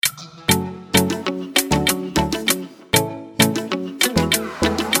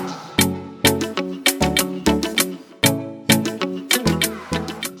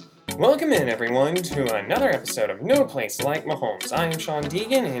Welcome in, everyone, to another episode of No Place Like Mahomes. I am Sean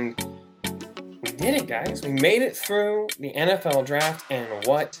Deegan, and we did it, guys. We made it through the NFL draft, and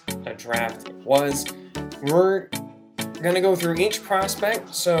what a draft it was. We're going to go through each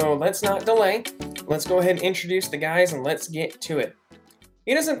prospect, so let's not delay. Let's go ahead and introduce the guys, and let's get to it.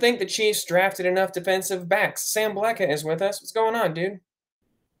 He doesn't think the Chiefs drafted enough defensive backs. Sam Blacka is with us. What's going on, dude?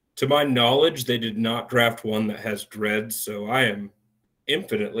 To my knowledge, they did not draft one that has dreads, so I am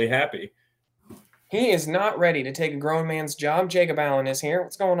infinitely happy. He is not ready to take a grown man's job. Jacob Allen is here.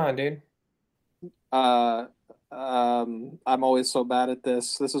 What's going on, dude? I'm always so bad at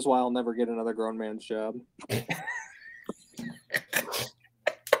this. This is why I'll never get another grown man's job.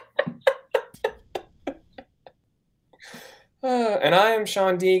 And I am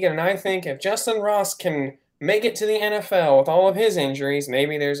Sean Deegan, and I think if Justin Ross can make it to the NFL with all of his injuries,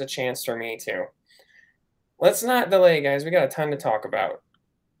 maybe there's a chance for me too. Let's not delay, guys. We got a ton to talk about.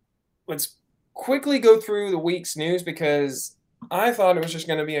 Let's quickly go through the week's news because I thought it was just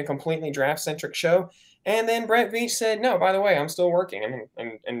going to be a completely draft-centric show. And then Brett Veach said, no, by the way, I'm still working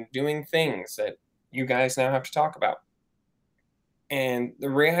and doing things that you guys now have to talk about. And the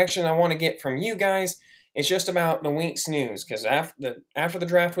reaction I want to get from you guys is just about the week's news because after the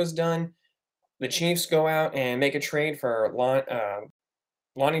draft was done, the Chiefs go out and make a trade for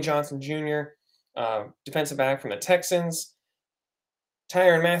Lonnie Johnson Jr., defensive back from the Texans.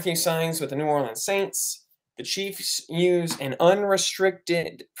 Tyrann Mathieu signs with the New Orleans Saints. The Chiefs use an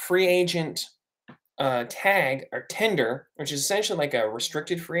unrestricted free agent tag or tender, which is essentially like a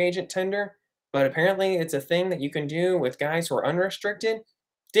restricted free agent tender, but apparently it's a thing that you can do with guys who are unrestricted.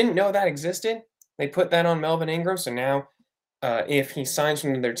 Didn't know that existed. They put that on Melvin Ingram, so now if he signs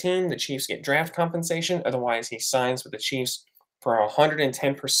from their team, the Chiefs get draft compensation. Otherwise, he signs with the Chiefs for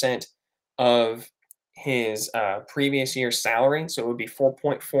 110% of his previous year's salary. So it would be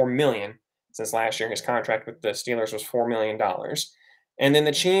 $4.4 million, since last year his contract with the Steelers was $4 million. And then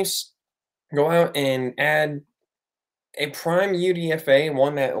the Chiefs go out and add a prime UDFA,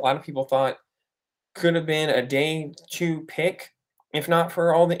 one that a lot of people thought could have been a day 2 pick, if not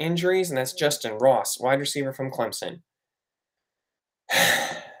for all the injuries, and that's Justin Ross, wide receiver from Clemson.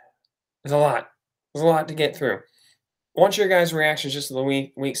 There's a lot. There's a lot to get through. I want your guys' reactions just to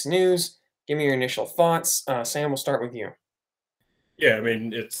the week's news. Give me your initial thoughts. Sam, we'll start with you. Yeah, I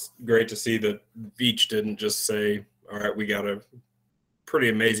mean, it's great to see that Veach didn't just say, all right, we got a pretty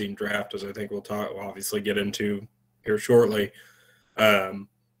amazing draft, as I think we'll obviously get into here shortly,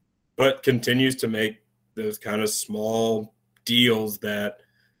 but continues to make those kind of small deals that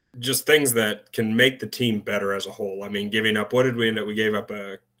just things that can make the team better as a whole. I mean, giving up, what did we end up? We gave up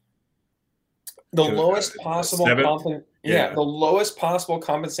the lowest possible the lowest possible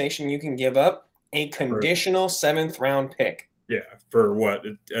compensation you can give up, a conditional 7th round pick. Yeah, for what?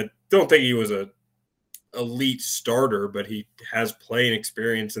 I don't think he was a elite starter, but he has playing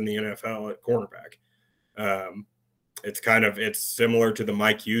experience in the NFL at cornerback. It's similar to the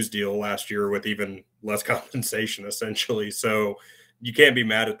Mike Hughes deal last year with even less compensation, essentially. So you can't be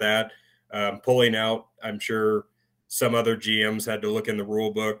mad at that. Pulling out, I'm sure some other GMs had to look in the rule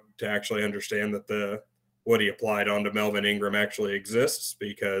book to actually understand that what he applied onto Melvin Ingram actually exists,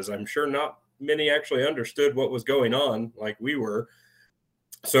 because I'm sure not many actually understood what was going on like we were.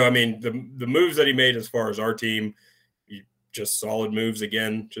 So, I mean, the moves that he made as far as our team, just solid moves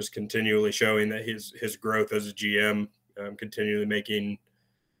again, just continually showing that his growth as a GM, continually making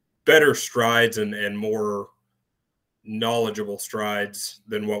better strides and more knowledgeable strides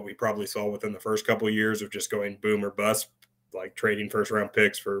than what we probably saw within the first couple of years of just going boom or bust, like trading first-round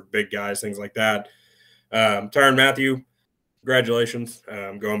picks for big guys, things like that. Tyrann Mathieu, congratulations.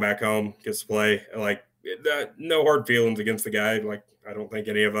 Going back home, gets to play. Like, no hard feelings against the guy. Like, I don't think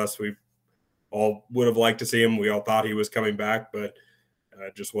any of us, we all would have liked to see him. We all thought he was coming back, but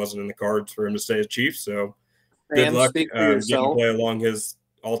it just wasn't in the cards for him to stay as Chief. So good luck getting to play along his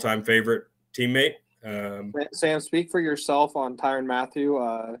all-time favorite teammate. Sam, speak for yourself on Tyrann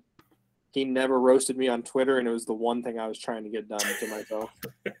Mathieu. He never roasted me on Twitter, and it was the one thing I was trying to get done to myself.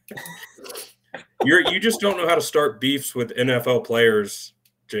 You just don't know how to start beefs with NFL players,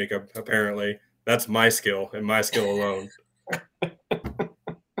 Jacob, apparently. That's my skill and my skill alone.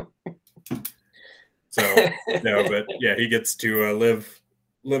 So, no, but yeah, he gets to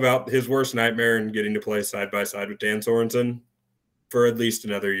live out his worst nightmare and getting to play side by side with Dan Sorensen for at least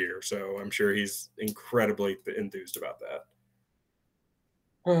another year. So I'm sure he's incredibly enthused about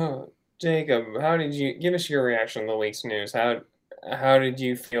that. Jacob, how did you give us your reaction to the week's news? How did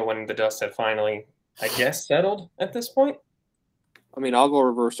you feel when the dust had finally, I guess, settled at this point? I mean, I'll go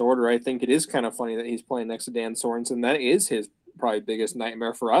reverse order. I think it is kind of funny that he's playing next to Dan Sorensen. That is his probably biggest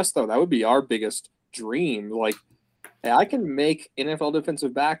nightmare for us, though. That would be our biggest dream. Like, hey, I can make NFL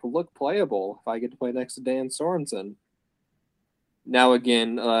defensive back look playable if I get to play next to Dan Sorensen. Now,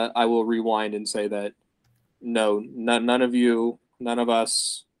 again, I will rewind and say that no, none of you, none of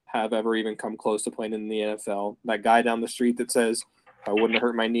us have ever even come close to playing in the NFL. That guy down the street that says, if I wouldn't have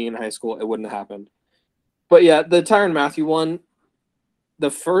hurt my knee in high school, it wouldn't have happened. But yeah, the Tyrann Mathieu one,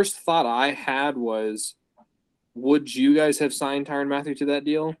 the first thought I had was, would you guys have signed Tyrann Mathieu to that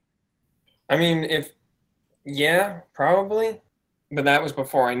deal? I mean, yeah, probably. But that was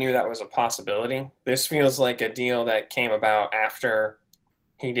before I knew that was a possibility. This feels like a deal that came about after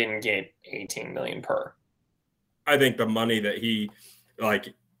he didn't get 18 million per. I think the money that he,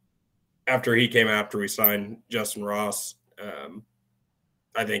 like, after we signed Justin Ross,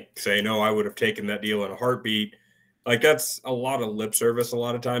 I think saying, no, I would have taken that deal in a heartbeat. Like, that's a lot of lip service a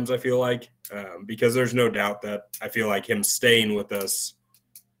lot of times, I feel like, because there's no doubt that I feel like him staying with us,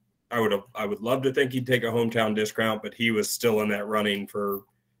 I would love to think he'd take a hometown discount, but he was still in that running for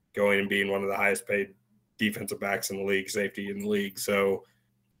going and being one of the highest paid defensive backs in the league, safety in the league. So,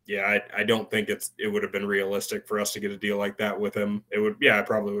 yeah, I don't think it would have been realistic for us to get a deal like that with him. I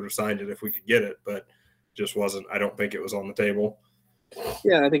probably would have signed it if we could get it, but just wasn't. I don't think it was on the table.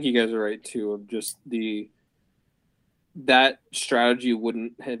 Yeah, I think you guys are right too. Of just that strategy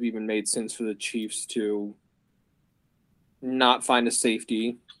wouldn't have even made sense for the Chiefs to not find a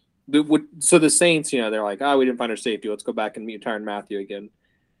safety. So the Saints, they're like, we didn't find our safety. Let's go back and meet Tyrann Mathieu again.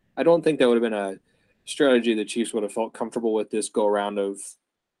 I don't think that would have been a strategy the Chiefs would have felt comfortable with this go around of,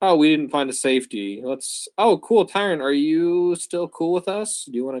 we didn't find a safety. Cool, Tyrann, are you still cool with us?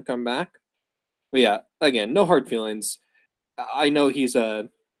 Do you want to come back? But yeah, again, no hard feelings. I know he's a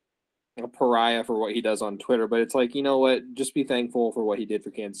pariah for what he does on Twitter, but it's like, you know what? Just be thankful for what he did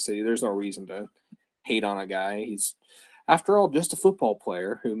for Kansas City. There's no reason to hate on a guy. He's, after all, just a football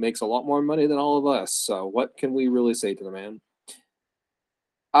player who makes a lot more money than all of us. So what can we really say to the man?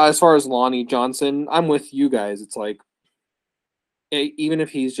 As far as Lonnie Johnson, I'm with you guys. It's like, even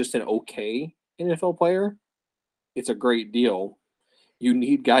if he's just an okay NFL player, it's a great deal. You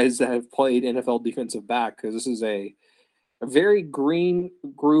need guys that have played NFL defensive back because this is a very green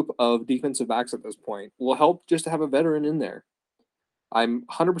group of defensive backs at this point. Will help just to have a veteran in there. I'm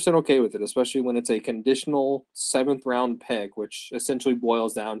 100% okay with it, especially when it's a conditional 7th round pick, which essentially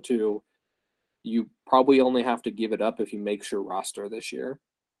boils down to you probably only have to give it up if you make your roster this year.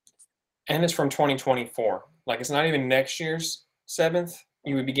 And it's from 2024. Like, it's not even next year's 7th.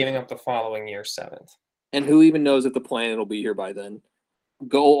 You would be giving up the following year's 7th. And who even knows if the plan will be here by then?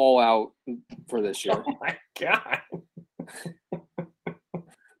 Go all out for this year. Oh my God.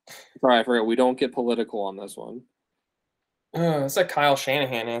 Sorry, I forgot. We don't get political on this one. It's a Kyle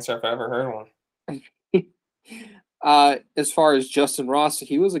Shanahan answer if I ever heard one. As far as Justin Ross,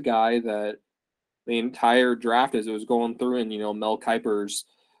 he was a guy that the entire draft, as it was going through, and Mel Kiper's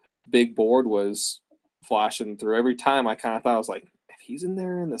big board was flashing through. Every time I kind of thought, I was like, if he's in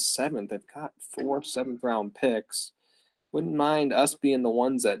there in the 7th, they've got 4 7th round picks. Wouldn't mind us being the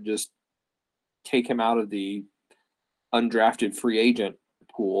ones that just take him out of the undrafted free agent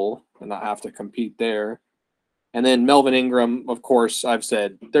pool and not have to compete there. And then Melvin Ingram, of course, I've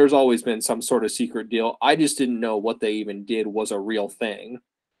said there's always been some sort of secret deal. I just didn't know what they even did was a real thing.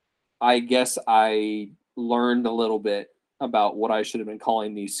 I guess I learned a little bit about what I should have been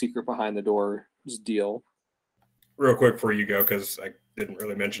calling the secret behind the doors deal. Real quick before you go, because I didn't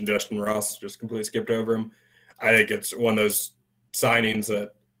really mention Justin Ross, just completely skipped over him. I think it's one of those signings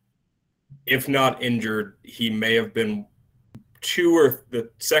that, if not injured, he may have been the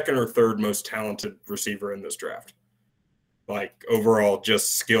second or third most talented receiver in this draft. Like, overall,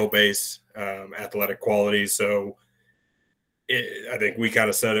 just skill base, athletic qualities. So I think we kind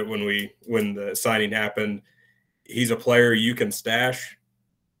of said it when the signing happened. He's a player you can stash,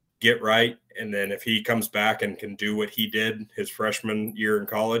 get right, and then if he comes back and can do what he did his freshman year in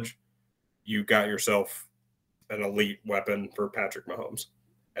college, you got yourself an elite weapon for Patrick Mahomes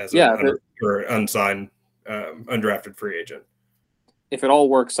as an unsigned, undrafted free agent. If it all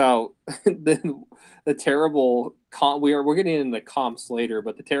works out, then the terrible comp, we're getting into the comps later,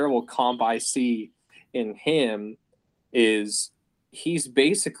 but the terrible comp I see in him is he's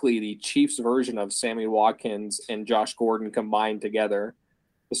basically the Chiefs version of Sammy Watkins and Josh Gordon combined together.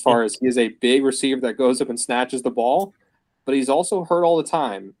 As far as he is a big receiver that goes up and snatches the ball, but he's also hurt all the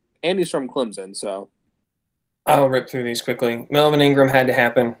time, and he's from Clemson, so. I'll rip through these quickly. Melvin Ingram had to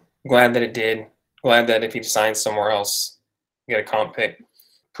happen. Glad that it did. Glad that if he signs somewhere else, get a comp pick.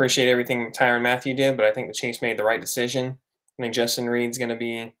 Appreciate everything Tyrann Mathieu did, but I think the Chiefs made the right decision. I think Justin Reid's going to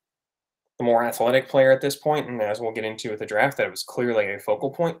be the more athletic player at this point, and as we'll get into with the draft, that was clearly a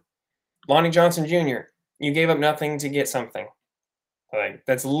focal point. Lonnie Johnson Jr., you gave up nothing to get something. Like,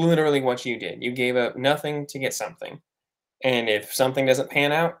 that's literally what you did. You gave up nothing to get something. And if something doesn't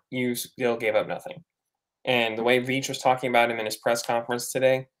pan out, you still gave up nothing. And the way Veach was talking about him in his press conference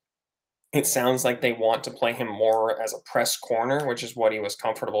today, it sounds like they want to play him more as a press corner, which is what he was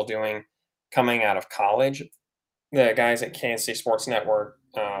comfortable doing coming out of college. The guys at Kansas City Sports Network,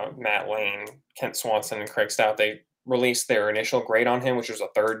 Matt Lane, Kent Swanson, and Craig Stout, they released their initial grade on him, which was a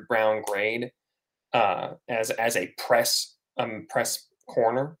third round grade as a press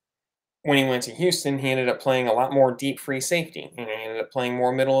corner. When he went to Houston, he ended up playing a lot more deep free safety. And he ended up playing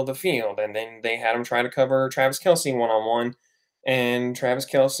more middle of the field. And then they had him try to cover Travis Kelce one-on-one, and Travis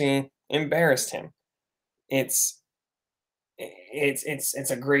Kelce embarrassed him. It's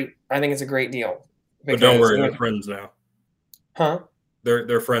a great, I think it's a great deal. But don't worry, they're friends now. Huh?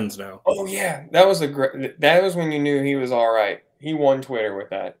 They're friends now. Oh yeah, that was when you knew he was all right. He won Twitter with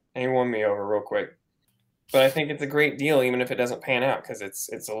that, and he won me over real quick. But I think it's a great deal, even if it doesn't pan out, because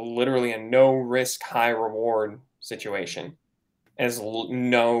it's literally a no risk, high reward situation, as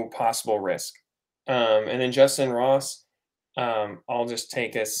no possible risk. And then Justin Ross, I'll just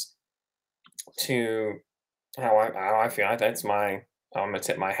take us to how I feel. I'm gonna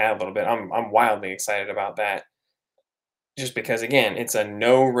tip my hat a little bit. I'm wildly excited about that, just because again, it's a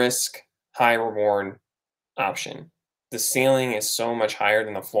no risk, high reward option. The ceiling is so much higher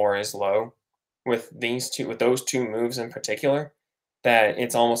than the floor is low with those two moves in particular, that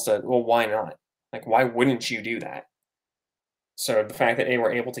it's almost well, why not? Like, why wouldn't you do that? So the fact that they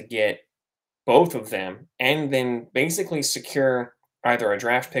were able to get both of them and then basically secure either a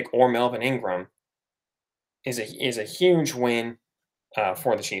draft pick or Melvin Ingram is a huge win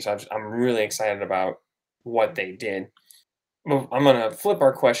for the Chiefs. I'm really excited about what they did. I'm going to flip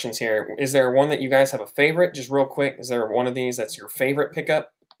our questions here. Is there one that you guys have a favorite? Just real quick, is there one of these that's your favorite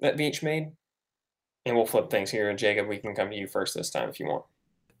pickup that Veach made? And we'll flip things here. Jacob, we can come to you first this time if you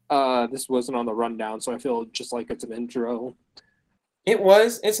want. This wasn't on the rundown, so I feel just like it's an intro. It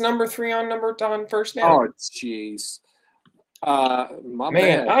was. It's number 3 on first down. Oh, jeez. Man,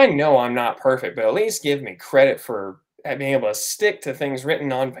 bad. I know I'm not perfect, but at least give me credit for being able to stick to things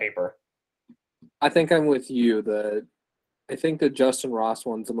written on paper. I think I'm with you. I think the Justin Ross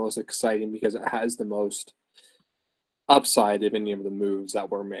one's the most exciting because it has the most upside of any of the moves that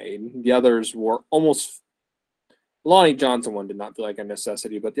were made. The others were almost – Lonnie Johnson one did not feel like a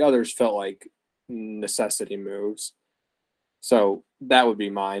necessity, but the others felt like necessity moves. So that would be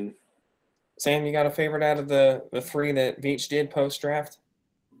mine. Sam, you got a favorite out of the 3 that Veach did post-draft?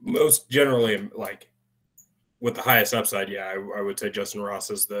 Most generally, like, with the highest upside, yeah, I would say Justin Ross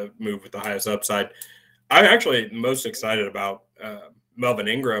is the move with the highest upside. I'm actually most excited about Melvin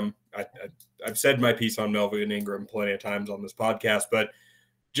Ingram. I've said my piece on Melvin Ingram plenty of times on this podcast, but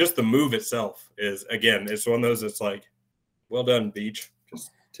just the move itself is, again, it's one of those that's like, well done, Veach.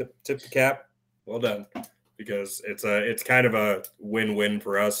 Just tip the cap. Well done. Because it's kind of a win-win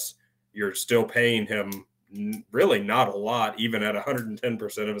for us. You're still paying him really not a lot, even at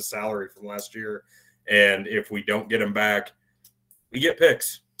 110% of his salary from last year. And if we don't get him back, we get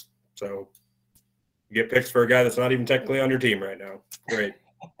picks. So you get picks for a guy that's not even technically on your team right now. Great.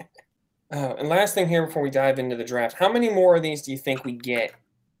 And last thing here before we dive into the draft, how many more of these do you think we get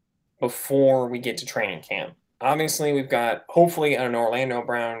before we get to training camp? Obviously, we've got hopefully an Orlando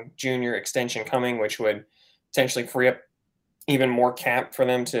Brown Jr. extension coming, which would potentially free up even more cap for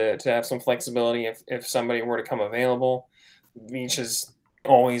them to have some flexibility if somebody were to come available. Veach has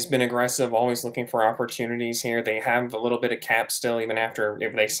always been aggressive, always looking for opportunities here. They have a little bit of cap still, even after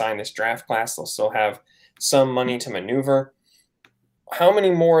if they sign this draft class, they'll still have some money to maneuver. How many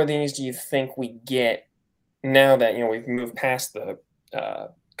more of these do you think we get now that we've moved past the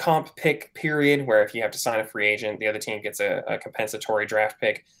comp pick period, where if you have to sign a free agent, the other team gets a compensatory draft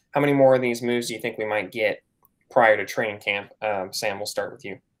pick? How many more of these moves do you think we might get prior to training camp? Sam, we'll start with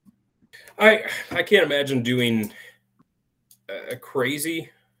you. I can't imagine doing a crazy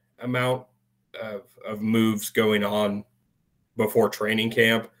amount of moves going on before training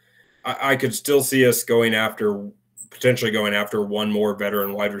camp. I could still see us potentially going after one more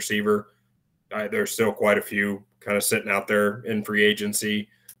veteran wide receiver. There's still quite a few kind of sitting out there in free agency.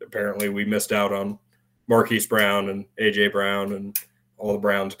 Apparently we missed out on Marquise Brown and A.J. Brown and all the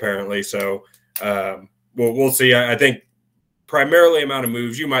Browns apparently. So we'll see. I think primarily amount of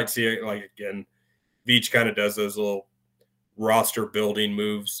moves, you might see it, like, again, Veach kind of does those little roster building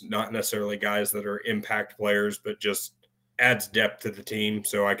moves, not necessarily guys that are impact players, but just adds depth to the team.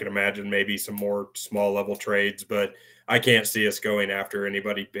 So I can imagine maybe some more small level trades, but I can't see us going after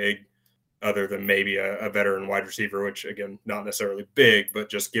anybody big. other than maybe a veteran wide receiver, which again, not necessarily big, but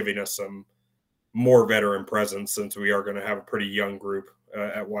just giving us some more veteran presence since we are going to have a pretty young group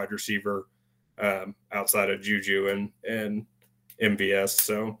at wide receiver outside of Juju and MVS.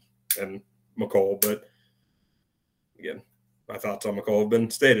 So, and McColl, but again, my thoughts on McColl have been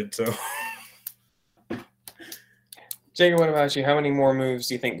stated. So, Jacob, what about you? How many more moves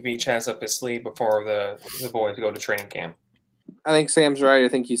do you think Veach has up his sleeve before the boys go to training camp? I think Sam's right. I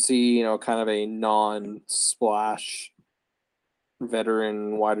think you see, kind of a non-splash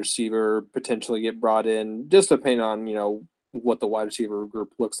veteran wide receiver potentially get brought in, just depending on, what the wide receiver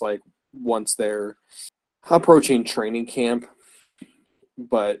group looks like once they're approaching training camp.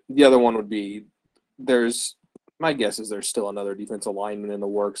 But the other one would be my guess is there's still another defensive lineman in the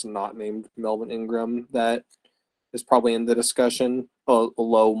works not named Melvin Ingram that is probably in the discussion, a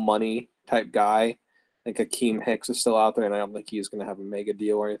low money type guy. I think Akeem Hicks is still out there, and I don't think he's going to have a mega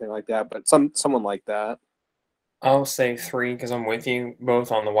deal or anything like that, but someone like that. I'll say 3 because I'm with you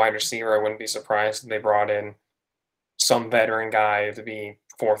both on the wide receiver. I wouldn't be surprised if they brought in some veteran guy to be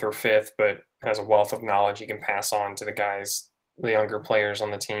 4th or 5th, but has a wealth of knowledge he can pass on to the younger players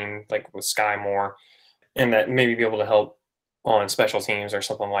on the team, like with Sky Moore, and that maybe be able to help on special teams or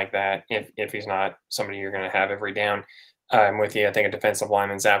something like that if he's not somebody you're going to have every down. I'm with you. I think a defensive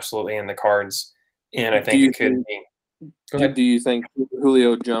lineman's absolutely in the cards, and I think it could be. Go ahead. Do you think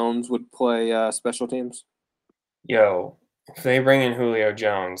Julio Jones would play special teams? Yo, if they bring in Julio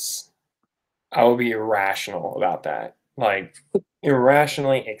Jones, I will be irrational about that. Like,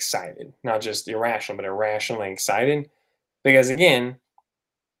 irrationally excited. Not just irrational, but irrationally excited. Because, again,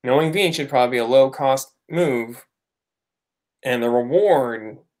 knowing Veach should probably be a low-cost move, and the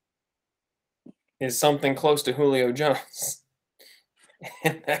reward is something close to Julio Jones.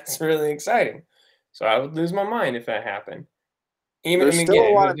 And that's really exciting. So I would lose my mind if that happened. There's still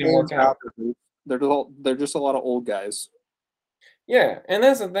a lot of names out there. They're just a lot of old guys. Yeah, and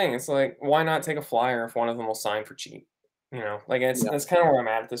that's the thing. It's like, why not take a flyer if one of them will sign for cheap? That's kind of where I'm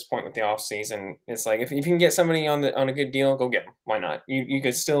at this point with the offseason. It's like if you can get somebody on a good deal, go get them. Why not? You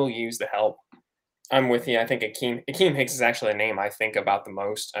could still use the help. I'm with you. I think Akeem Hicks is actually a name I think about the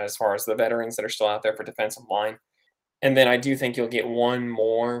most as far as the veterans that are still out there for defensive line. And then I do think you'll get one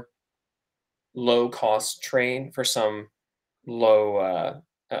more low-cost trade for some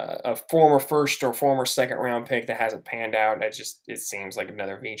a former 1st or former 2nd round pick that hasn't panned out. It seems like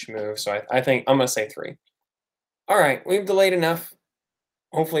another Veach move. So I think I'm going to say 3. All right, we've delayed enough.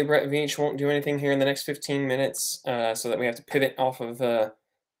 Hopefully Brett Veach won't do anything here in the next 15 minutes so that we have to pivot off of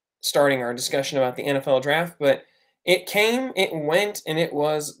starting our discussion about the NFL draft. But it came, it went, and it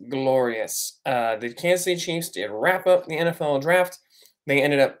was glorious. The Kansas City Chiefs did wrap up the NFL draft. They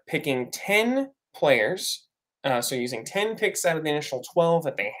ended up picking 10 players, so using 10 picks out of the initial 12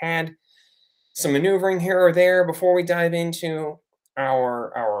 that they had. Some maneuvering here or there before we dive into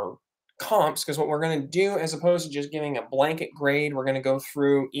our comps, because what we're going to do, as opposed to just giving a blanket grade, we're going to go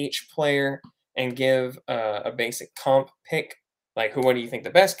through each player and give a basic comp pick. Like, what do you think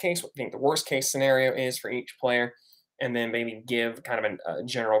the best case, what do you think the worst case scenario is for each player, and then maybe give kind of a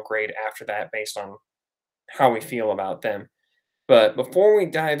general grade after that based on how we feel about them. But before we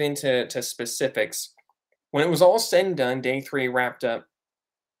dive into specifics, when it was all said and done, day 3 wrapped up,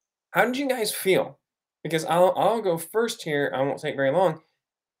 how did you guys feel? Because I'll go first here. I won't take very long.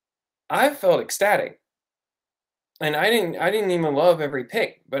 I felt ecstatic, and I didn't even love every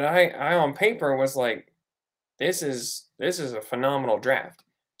pick, but I on paper was like, this is a phenomenal draft.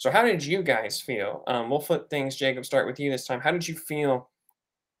 So how did you guys feel? We'll flip things. Jacob, start with you this time. How did you feel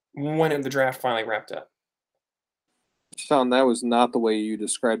when the draft finally wrapped up? Sean, that was not the way you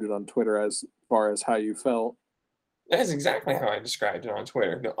described it on Twitter as far as how you felt. That's exactly how I described it on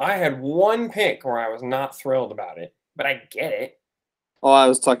Twitter. I had one pick where I was not thrilled about it, but I get it. Oh, I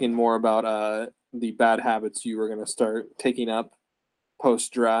was talking more about the bad habits you were going to start taking up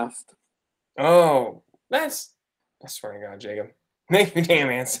post-draft. Oh, I swear to God, Jacob. Make your damn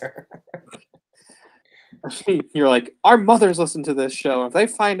answer. You're like, our mothers listen to this show. If they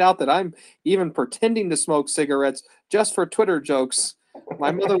find out that I'm even pretending to smoke cigarettes just for Twitter jokes,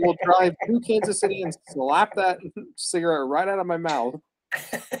 my mother will drive to Kansas City and slap that cigarette right out of my mouth.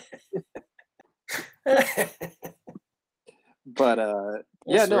 But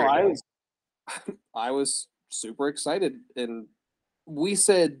yeah, no, I was super excited, and we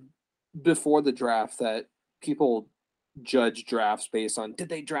said before the draft that people judge drafts based on did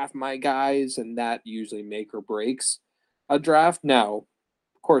they draft my guys, and that usually make or breaks a draft. Now,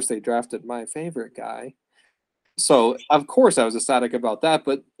 of course, they drafted my favorite guy, so of course I was ecstatic about that.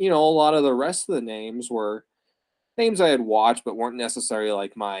 But a lot of the rest of the names were names I had watched, but weren't necessarily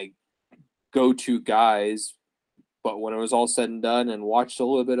like my go-to guys. But when it was all said and done and watched a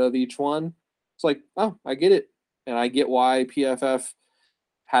little bit of each one, it's like, oh, I get it. And I get why PFF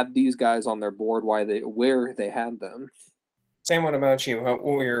had these guys on their board, where they had them. Sam, what about you?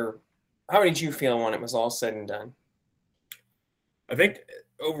 How did you feel when it was all said and done? I think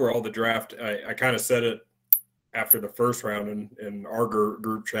overall the draft, I kind of said it after the first round in our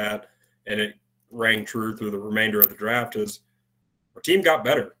group chat, and it rang true through the remainder of the draft, is our team got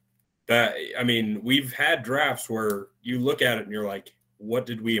better. We've had drafts where you look at it and you're like, what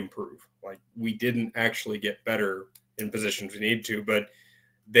did we improve? Like, we didn't actually get better in positions we need to, but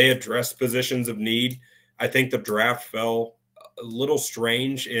they addressed positions of need. I think the draft fell a little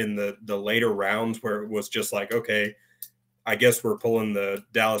strange in the later rounds where it was just like, okay, I guess we're pulling the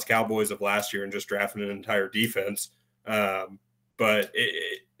Dallas Cowboys of last year and just drafting an entire defense. But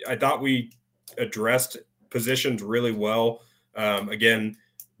I thought we addressed positions really well. Again,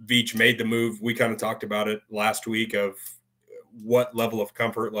 Veach made the move. We kind of talked about it last week of what level of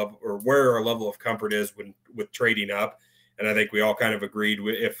comfort level or where our level of comfort is with trading up. And I think we all kind of agreed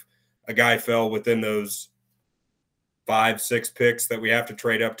if a guy fell within those 5-6 picks that we have to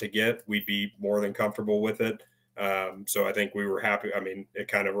trade up to get, we'd be more than comfortable with it. So I think we were happy. I mean, it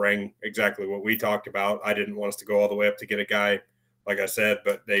kind of rang exactly what we talked about. I didn't want us to go all the way up to get a guy, like I said,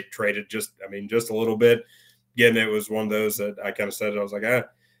 but they traded just a little bit. Again, it was one of those that I kind of said, I was like,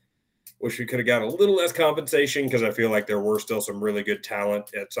 wish we could have got a little less compensation, because I feel like there were still some really good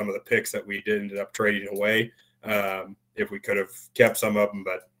talent at some of the picks that we ended up trading away. If we could have kept some of them,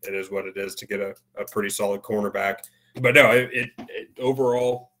 but it is what it is to get a pretty solid cornerback. But no, it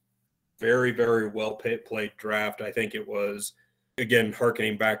overall very, very well played draft. I think it was, again,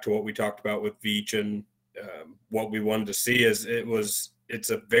 hearkening back to what we talked about with Veach and what we wanted to see is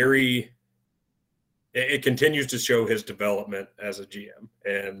it continues to show his development as a GM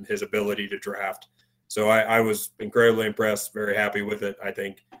and his ability to draft. So I was incredibly impressed, very happy with it. I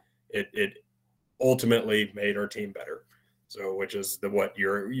think it ultimately made our team better. So, which is what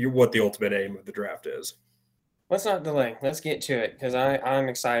the ultimate aim of the draft is. Let's not delay. Let's get to it, because I'm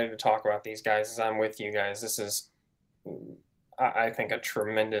excited to talk about these guys as I'm with you guys. This is, I think, a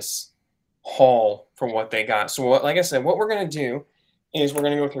tremendous haul for what they got. So, like I said, what we're going to do is we're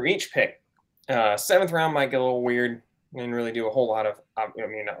going to go through each pick. 7th round might get a little weird. We didn't really do a whole lot of,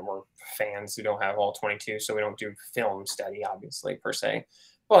 we're fans who don't have all 22, so we don't do film study, obviously, per se.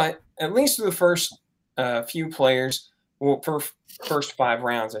 But at least for the first few players, for first 5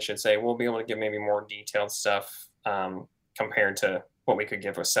 rounds, I should say, we'll be able to give maybe more detailed stuff compared to what we could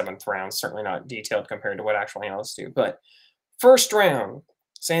give with 7th round. Certainly not detailed compared to what actual analysts do. But first round,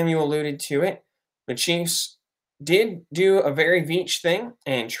 Sam, you alluded to it. The Chiefs did do a very Veach thing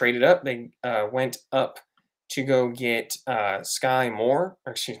and traded up. They went up to go get Trent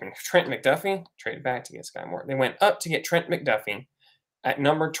McDuffie. Traded back to get Sky Moore. They went up to get Trent McDuffie at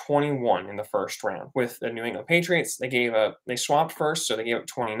number 21 in the first round. With the New England Patriots, they swapped first, so they gave up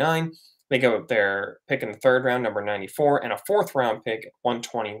 29. They go up their pick in the 3rd round, number 94, and a 4th round pick at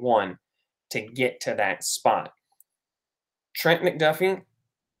 121 to get to that spot. Trent McDuffie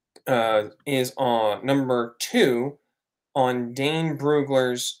is on number 2 on Dane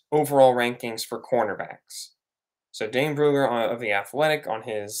Brugler's overall rankings for cornerbacks. So Dane Brugler of The Athletic, on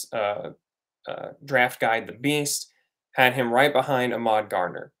his draft guide, The Beast, had him right behind Ahmad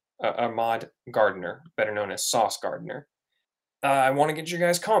Gardner, better known as Sauce Gardner. I want to get your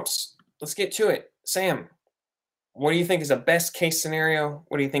guys' comps. Let's get to it. Sam, what do you think is a best case scenario?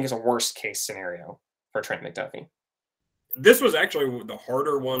 What do you think is a worst case scenario for Trent McDuffie? This was actually the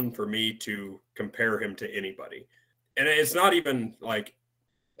harder one for me to compare him to anybody. And it's not even like,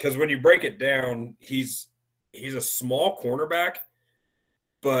 because when you break it down, he's a small cornerback,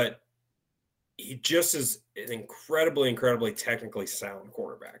 but he just is an incredibly technically sound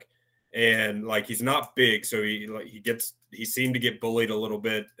cornerback. And like, he's not big, so he seemed to get bullied a little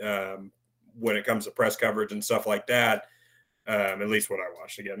bit when it comes to press coverage and stuff like that. At least what I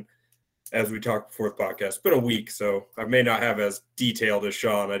watched. Again, as we talked before the podcast, it's been a week, so I may not have as detailed as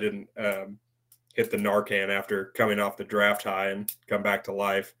Sean. I didn't hit the Narcan after coming off the draft high and come back to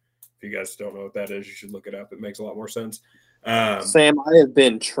life. If you guys don't know what that is, you should look it up. It makes a lot more sense. Sam, I have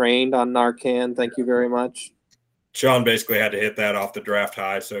been trained on Narcan. Thank you very much. Sean basically had to hit that off the draft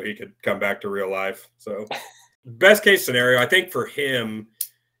high so he could come back to real life. So best case scenario, I think for him,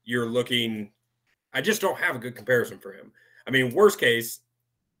 you're looking – I just don't have a good comparison for him. I mean, worst case,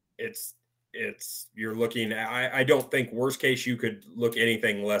 you're looking – I don't think worst case you could look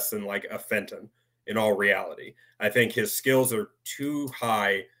anything less than like a Fenton in all reality. I think his skills are too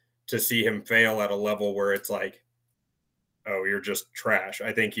high to see him fail at a level where it's like oh, you're just trash.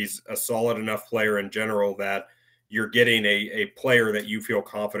 I think he's a solid enough player in general that you're getting a player that you feel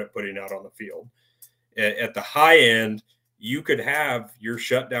confident putting out on the field. At the high end, you could have your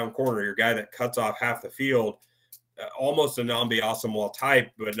shutdown corner, your guy that cuts off half the field, almost a Nnamdi Asomugha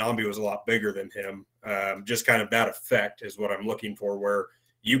type, but Nnamdi was a lot bigger than him. Just kind of that effect is what I'm looking for, where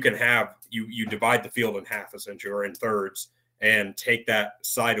you can have you divide the field in half essentially, or in thirds, and take that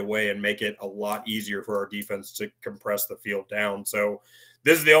side away and make it a lot easier for our defense to compress the field down. So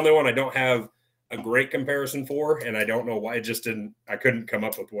this is the only one I don't have a great comparison for, and I don't know why. It just I couldn't come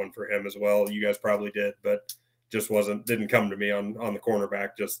up with one for him as well. You guys probably did, but just didn't come to me on the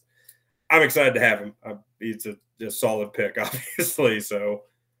cornerback. Just I'm excited to have him. He's a solid pick, obviously. So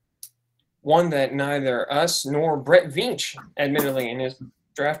one that neither us nor Brett Veach, admittedly in his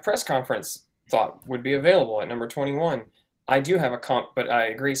draft press conference, thought would be available at number 21. I do have a comp, but I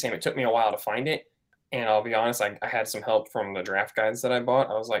agree, Sam. It took me a while to find it. And I'll be honest, I had some help from the draft guides that I bought.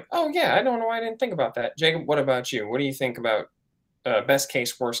 I was like, oh, yeah, I don't know why I didn't think about that. Jacob, what about you? What do you think about best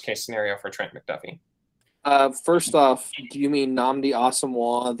case, worst case scenario for Trent McDuffie? First off, do you mean Nnamdi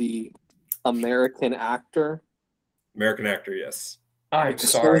Asomugha, the American actor? American actor, yes. I'm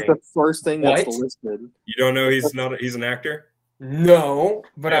sorry. The first thing that's listed. You don't know he's an actor? No,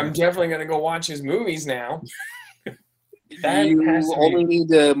 but I'm definitely going to go watch his movies now. You only need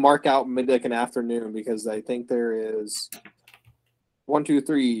to mark out midday and afternoon, because I think there is 1, 2,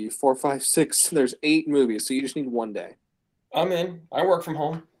 3, 4, 5, 6. There's 8 movies, so you just need one day. I'm in. I work from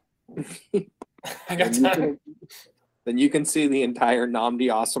home. I got time. Then you can see the entire Nnamdi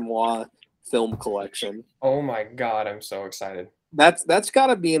Asomugha film collection. Oh my God, I'm so excited. That's got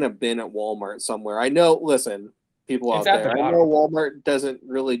to be in a bin at Walmart somewhere. I know. Listen, people out there, I know Walmart doesn't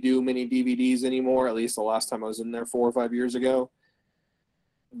really do many DVDs anymore, at least the last time I was in there 4 or 5 years ago.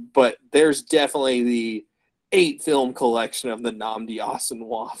 But there's definitely the 8 film collection of the Nnamdi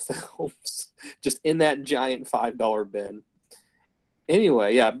Asomugha films just in that giant $5 bin.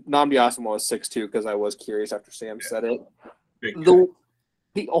 Anyway, yeah, Nnamdi Asomugha was 6'2", because I was curious after Sam said it.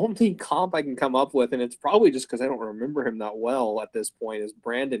 The only comp I can come up with, and it's probably just because I don't remember him that well at this point, is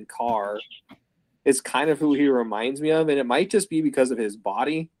Brandon Carr. Is kind of who he reminds me of, and it might just be because of his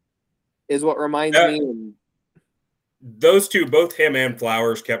body is what reminds me. And those two, both him and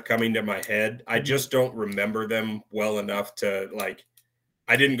Flowers, kept coming to my head. I just don't remember them well enough to, like,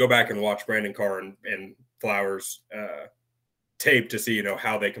 I didn't go back and watch Brandon Carr and Flowers tape to see,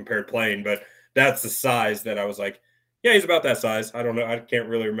 how they compared playing, but that's the size that I was like, yeah, he's about that size. I don't know. I can't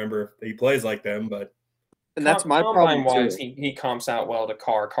really remember he plays like them, but. And that's my problem wise, he comps out well to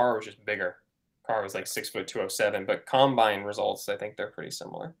Carr. Carr was just bigger. Carr was like 6'2", 207, but combine results, I think they're pretty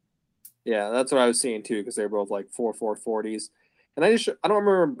similar. Yeah, that's what I was seeing too, because they're both like 4.4 40s. And I don't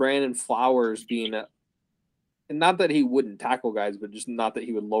remember Brandon Flowers being and not that he wouldn't tackle guys, but just not that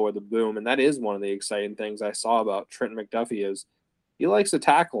he would lower the boom. And that is one of the exciting things I saw about Trent McDuffie is he likes to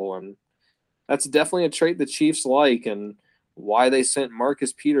tackle, and that's definitely a trait the Chiefs like, and why they sent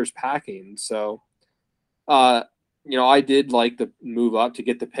Marcus Peters packing. So, I did like the move up to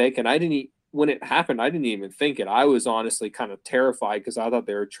get the pick, and when it happened, I didn't even think it. I was honestly kind of terrified because I thought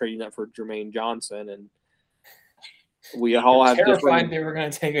they were trading up for Jermaine Johnson, and we all have terrified they were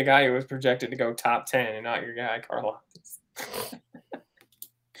going to take a guy who was projected to go top 10 and not your guy, Carl.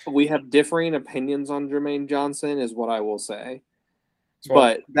 We have differing opinions on Jermaine Johnson, is what I will say.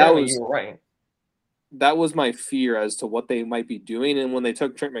 Well, but you were right. That was my fear as to what they might be doing. And when they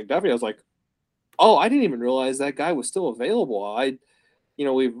took Trent McDuffie, I was like, oh, I didn't even realize that guy was still available. I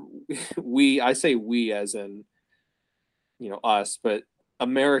say we as in, us, but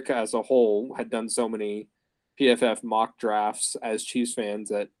America as a whole had done so many PFF mock drafts as Chiefs fans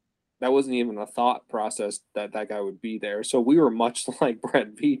that wasn't even a thought process that guy would be there. So we were much like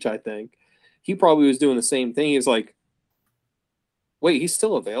Brett Veach, I think. He probably was doing the same thing. He's like, wait, he's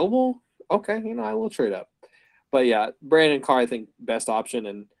still available? Okay, I will trade up. But yeah, Brandon Carr, I think, best option.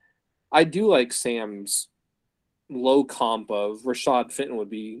 And I do like Sam's low comp of Rashad Fenton would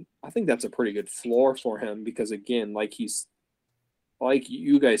be, I think that's a pretty good floor for him because, again, like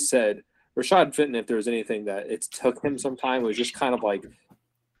you guys said, Rashad Fenton, if there was anything that it took him some time, was just kind of like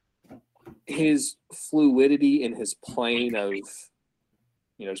his fluidity in his playing of,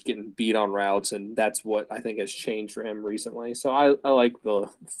 just getting beat on routes, and that's what I think has changed for him recently. So I like the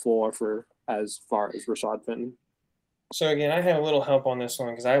floor for as far as Rashad Fenton. So again, I had a little help on this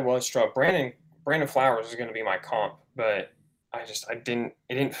one because I was struck. Brandon Flowers is going to be my comp, but it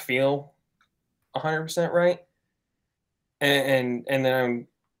didn't feel 100% right. And then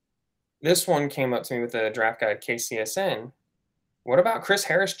this one came up to me with the draft guide KCSN. What about Chris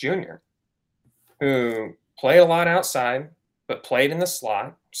Harris Jr., who played a lot outside, but played in the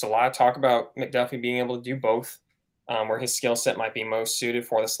slot. So a lot of talk about McDuffie being able to do both, where his skill set might be most suited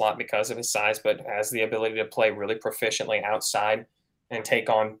for the slot because of his size, but has the ability to play really proficiently outside and take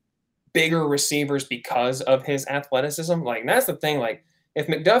on bigger receivers because of his athleticism. Like, that's the thing. Like, if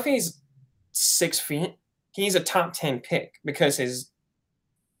McDuffie's 6 feet, he's a top 10 pick because his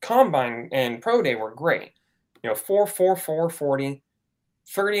combine and pro day were great. 4.44 40,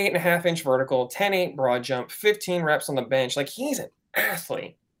 38.5-inch vertical, 10.8 broad jump, 15 reps on the bench. Like, he's an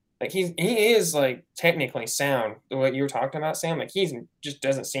athlete. Like, he is like technically sound. What you were talking about, Sam, like, he's just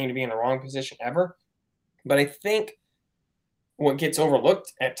doesn't seem to be in the wrong position ever. But I think what gets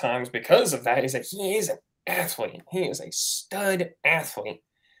overlooked at times because of that is that he is an athlete. He is a stud athlete.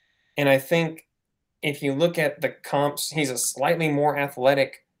 And I think if you look at the comps, he's a slightly more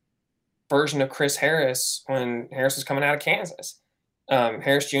athletic version of Chris Harris when Harris was coming out of Kansas.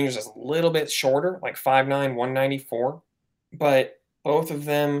 Harris Jr. is a little bit shorter, like 5'9", 194. But both of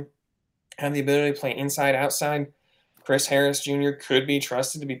them have the ability to play inside, outside. Chris Harris Jr. could be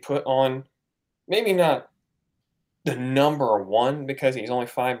trusted to be put on, maybe not the number one because he's only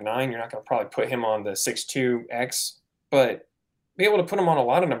 5'9". You're not going to probably put him on the 6'2", but be able to put him on a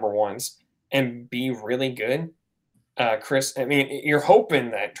lot of number ones and be really good. You're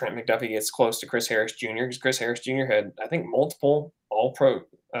hoping that Trent McDuffie gets close to Chris Harris Jr. because Chris Harris Jr. had, I think, multiple All-Pro,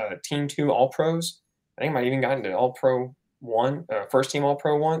 Team 2 All-Pros. I think he might even gotten to All-Pro 1, first team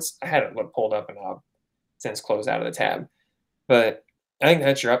All-Pro once. I had it pulled up and I've since closed out of the tab. But I think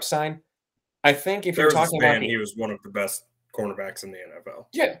that's your upside. I think if you're talking about he was one of the best cornerbacks in the NFL.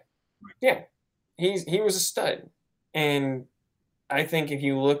 Yeah. He was a stud. And I think if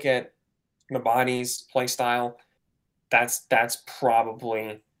you look at the body's play style, that's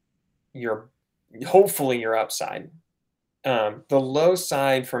probably hopefully your upside. The low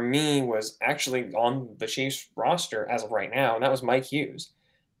side for me was actually on the Chiefs roster as of right now, and that was Mike Hughes,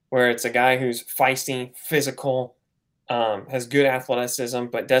 where it's a guy who's feisty, physical, has good athleticism,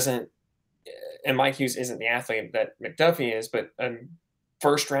 but doesn't. And Mike Hughes isn't the athlete that McDuffie is, but a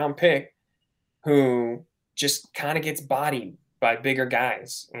first-round pick who just kind of gets bodied by bigger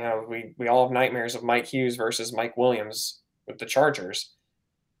guys. We all have nightmares of Mike Hughes versus Mike Williams with the Chargers.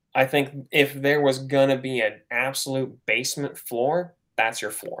 I think if there was going to be an absolute basement floor, that's your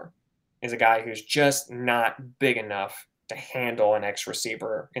floor, is a guy who's just not big enough to handle an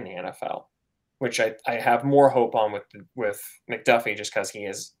ex-receiver in the NFL, which I have more hope on with McDuffie just because he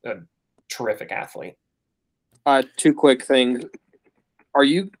is a terrific athlete. Two quick things.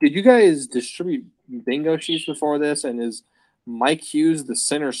 Did you guys distribute bingo sheets before this? And is Mike Hughes the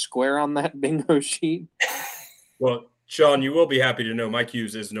center square on that bingo sheet? Well, Sean, you will be happy to know Mike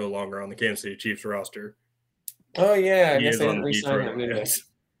Hughes is no longer on the Kansas City Chiefs roster. Oh, yeah. I guess they didn't re-sign him, did they?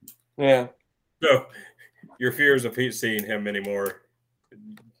 Yeah. So your fears of seeing him anymore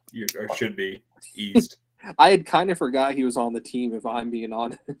should be eased. I had kind of forgot he was on the team, if I'm being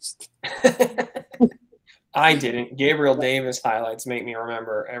honest. I didn't. Gabriel Davis highlights make me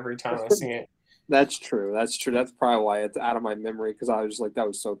remember every time I see it. That's true. That's probably why it's out of my memory, because I was just like, that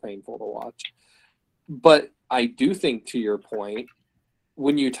was so painful to watch. But I do think, to your point,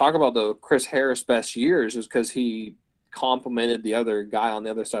 when you talk about the Chris Harris best years, is because he complimented the other guy on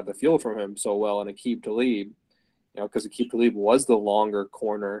the other side of the field from him so well, and Aqib Talib, because Aqib Talib was the longer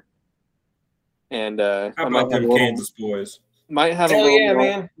corner. And how about them Kansas boys? Might have a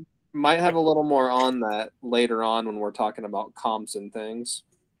little more on that later on when we're talking about comps and things.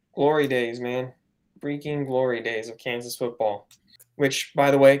 Glory days, man. Freaking glory days of Kansas football. Which,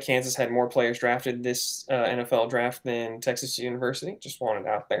 by the way, Kansas had more players drafted this NFL draft than Texas University. Just wanted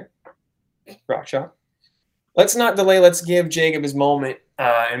out there. Rock shot. Let's not delay. Let's give Jacob his moment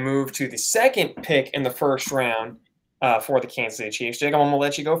and move to the second pick in the first round for the Kansas City Chiefs. Jacob, I'm going to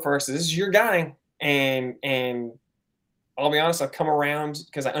let you go first. This is your guy. And I'll be honest, I've come around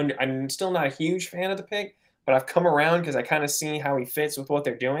because I'm still not a huge fan of the pick, but I've come around because I kind of see how he fits with what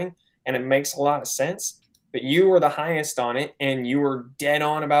they're doing, and it makes a lot of sense. But you were the highest on it, and you were dead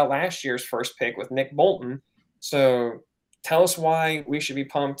on about last year's first pick with Nick Bolton. So tell us why we should be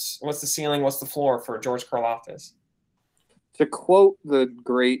pumped. What's the ceiling? What's the floor for George Karlaftis? To quote the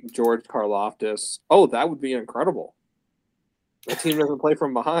great George Karlaftis, that would be incredible. The team doesn't play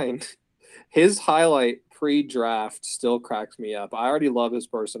from behind. His highlight pre-draft still cracks me up. I already love his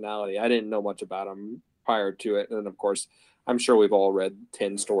personality. I didn't know much about him prior to it. And, of course, I'm sure we've all read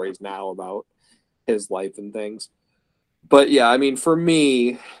 10 stories now about his life and things. But, yeah, I mean, for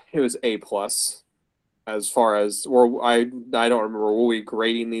me, it was A+. As far as I don't remember, were we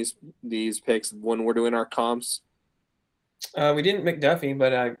grading these picks when we're doing our comps? We didn't McDuffie,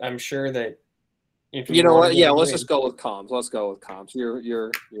 but I'm sure that If You know wanna what? get Yeah, a let's grade. just go with comms. Let's go with comms.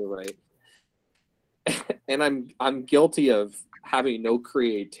 You're right. And I'm guilty of having no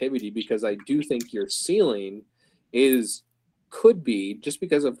creativity because I do think your ceiling could be just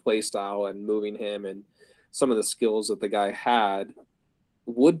because of play style and moving him and some of the skills that the guy had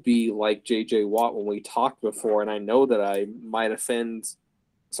would be like JJ Watt when we talked before. And I know that I might offend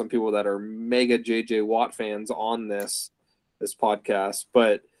some people that are mega JJ Watt fans on this podcast,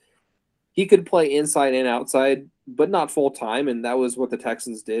 but he could play inside and outside, but not full time. And that was what the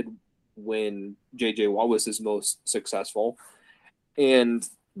Texans did when JJ Watt was his most successful. And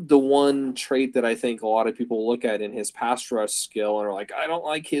the one trait that I think a lot of people look at in his pass rush skill and are like, I don't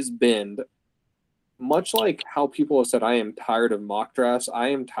like his bend. Much like how people have said, I am tired of mock drafts, I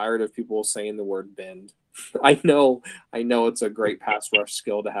am tired of people saying the word bend. I know it's a great pass rush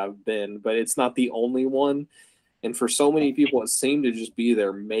skill to have bend, but it's not the only one. And for so many people, it seemed to just be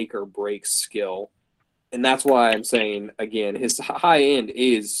their make or break skill. And that's why I'm saying, again, his high end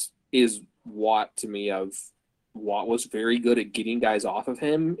is Watt to me. Of Watt was very good at getting guys off of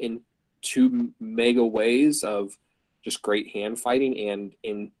him in two mega ways of just great hand fighting and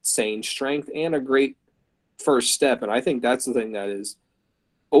insane strength and a great first step. And I think that's the thing that is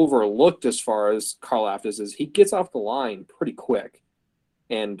overlooked as far as Karlaftis is he gets off the line pretty quick.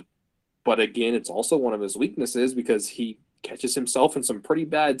 But again, it's also one of his weaknesses because he catches himself in some pretty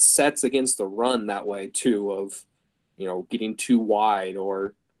bad sets against the run that way too, of getting too wide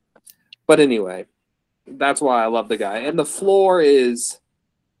but anyway, that's why I love the guy. And the floor is,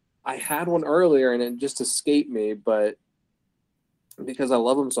 I had one earlier and it just escaped me, but because I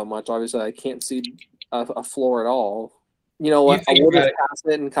love him so much, obviously I can't see a floor at all. You know what? I will just pass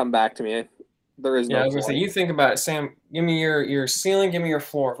it and come back to me. There is no I was going to say, you think about it, Sam. Give me your ceiling, give me your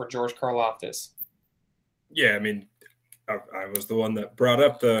floor for George Karlaftis. Yeah, I mean, I was the one that brought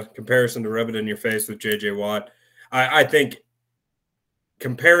up the comparison to rub it in your face with JJ Watt. I think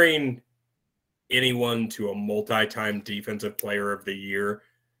comparing anyone to a multi-time defensive player of the year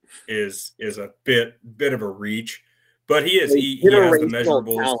is a bit of a reach, but he has the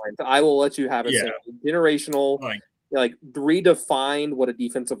measurables. Talent. I will let you have it. Yeah. Generational, like redefined what a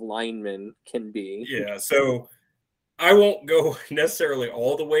defensive lineman can be. Yeah, so I won't go necessarily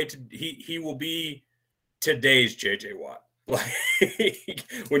all the way to he will be today's JJ Watt. Like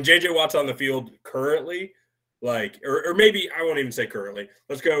when JJ Watt's on the field currently, or maybe I won't even say currently.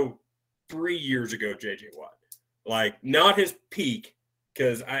 Let's go 3 years ago, JJ Watt. Like not his peak,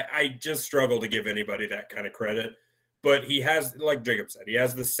 because I just struggle to give anybody that kind of credit. But he has, like Jacob said, he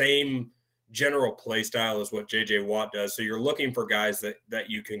has the same general play style as what JJ Watt does. So you're looking for guys that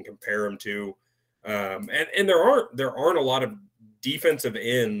you can compare him to. And there aren't a lot of defensive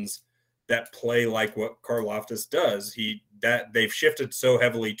ends that play like what Karlaftis does. They've shifted so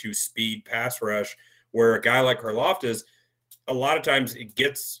heavily to speed pass rush, where a guy like Karlaftis, a lot of times it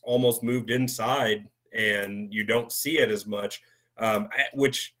gets almost moved inside and you don't see it as much,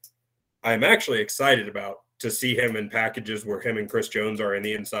 which I'm actually excited about to see him in packages where him and Chris Jones are in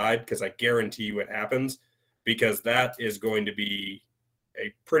the inside, because I guarantee you it happens, because that is going to be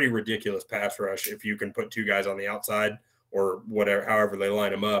a pretty ridiculous pass rush if you can put two guys on the outside or whatever, however they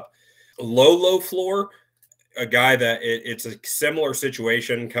line them up. Low floor, a guy that it's a similar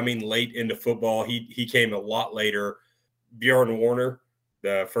situation coming late into football. He came a lot later. Bjorn Warner,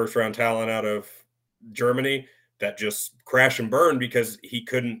 the first round talent out of Germany that just crashed and burned because he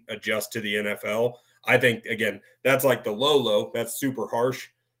couldn't adjust to the NFL. I think, again, that's like the low. That's super harsh.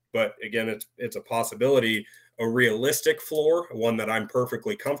 But, again, it's a possibility, a realistic floor, one that I'm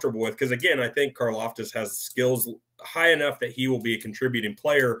perfectly comfortable with. Because, again, I think Karlaftis has skills high enough that he will be a contributing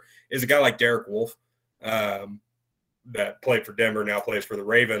player, is a guy like Derek Wolfe that played for Denver, now plays for the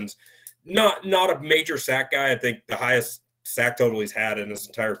Ravens. Not a major sack guy. I think the highest sack total he's had in his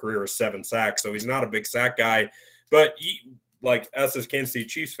entire career is 7 sacks. So he's not a big sack guy. But like us as Kansas City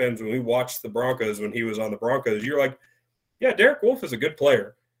Chiefs fans, when we watched the Broncos when he was on the Broncos, you're like, yeah, Derek Wolfe is a good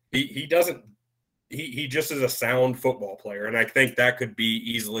player. He just is a sound football player. And I think that could be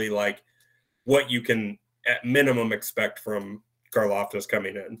easily like what you can at minimum expect from Karlaftis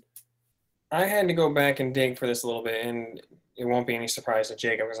coming in. I had to go back and dig for this a little bit, and it won't be any surprise to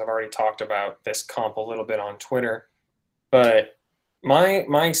Jacob because I've already talked about this comp a little bit on Twitter. But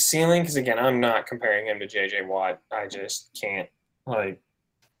my ceiling, because again, I'm not comparing him to JJ Watt. I just can't. Like,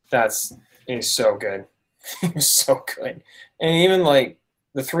 he's so good. He was so good. And even like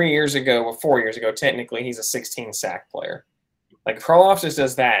the 4 years ago, technically he's a 16 sack player. Like Karlaftis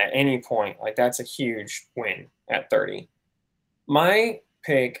does that at any point. Like that's a huge win at 30. My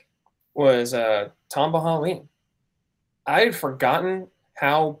pick was Tamba Hali. I had forgotten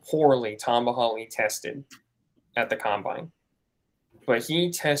how poorly Tamba Hali tested at the combine. But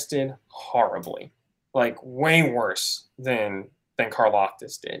he tested horribly, like way worse than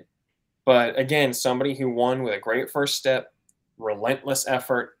Karlaftis did. But again, somebody who won with a great first step, relentless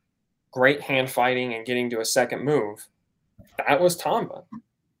effort, great hand fighting, and getting to a second move. That was Tamba.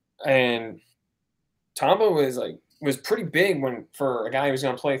 And Tamba was pretty big for a guy who was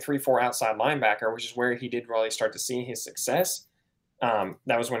going to play 3-4 outside linebacker, which is where he did really start to see his success.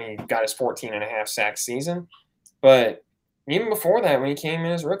 That was when he got his 14.5 sack season. But even before that, when he came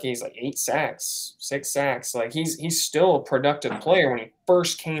in as rookie, he's like 8 sacks, 6 sacks. Like he's still a productive player when he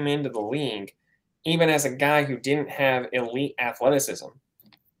first came into the league, even as a guy who didn't have elite athleticism.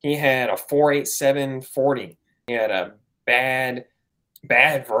 He had a 4.87 40. He had a bad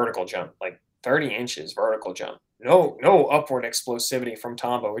vertical jump, like 30 inches vertical jump. No upward explosivity from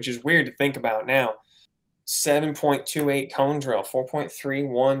Tamba, which is weird to think about now. 7.28 cone drill,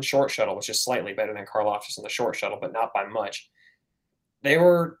 4.31 short shuttle, which is slightly better than Karlaftis in the short shuttle, but not by much.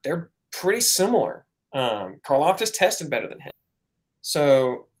 They're pretty similar. Karlaftis tested better than him.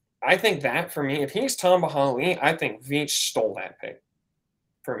 So I think that for me, if he's Tamba Hali, I think Veach stole that pick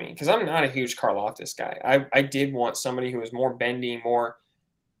for me, because I'm not a huge Karlaftis guy. I did want somebody who was more bendy, more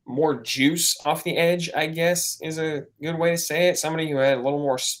juice off the edge, I guess is a good way to say it. Somebody who had a little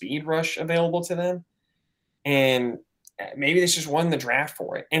more speed rush available to them. And maybe this just won the draft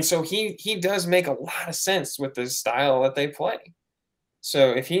for it. And so he does make a lot of sense with the style that they play.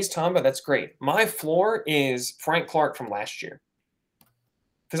 So if he's Tamba, that's great. My floor is Frank Clark from last year.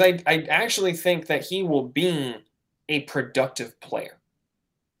 Because I actually think that he will be a productive player.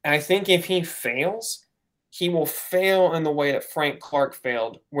 And I think if he fails, he will fail in the way that Frank Clark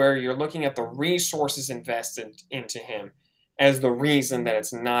failed, where you're looking at the resources invested into him as the reason that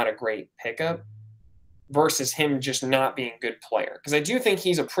it's not a great pickup versus him just not being a good player. Because I do think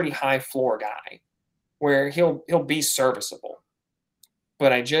he's a pretty high floor guy where he'll be serviceable.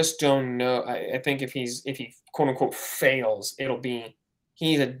 But I just don't know. I think if he quote unquote fails, it'll be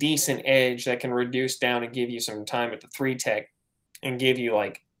he's a decent edge that can reduce down and give you some time at the 3 tech and give you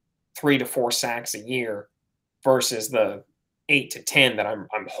like 3 to 4 sacks a year versus the 8 to 10 that I'm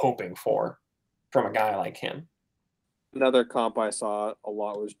hoping for from a guy like him. Another comp I saw a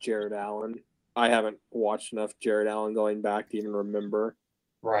lot was Jared Allen. I haven't watched enough Jared Allen going back to even remember.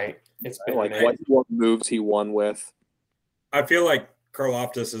 Right. It's been like what moves he won with. I feel like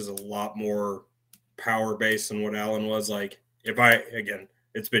Karlaftis is a lot more power based than what Allen was. Like again,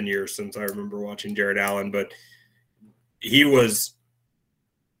 it's been years since I remember watching Jared Allen, but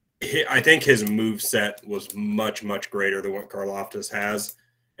I think his move set was much, much greater than what Karlaftis has.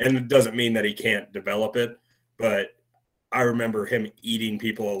 And it doesn't mean that he can't develop it, but I remember him eating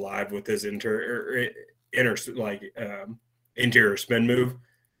people alive with his interior spin move.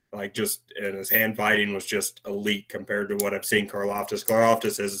 And his hand fighting was just elite compared to what I've seen Karlaftis.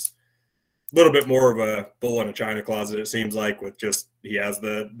 Karlaftis is a little bit more of a bull in a china closet, it seems like, with just he has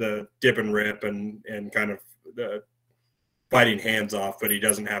the dip and rip and kind of the fighting hands off, but he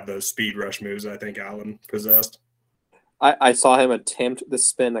doesn't have those speed rush moves I think Allen possessed. I saw him attempt the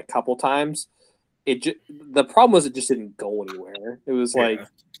spin a couple times. The problem was it just didn't go anywhere. It was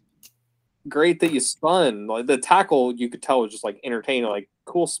great that you spun. Like the tackle, you could tell was just like entertaining, like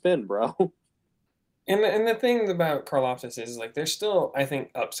cool spin, bro. And the thing about Karlaftis is like there's still, I think,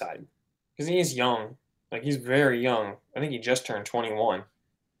 upside because he is young. Like he's very young. I think he just turned 21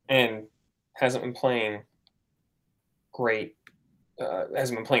 and hasn't been playing great.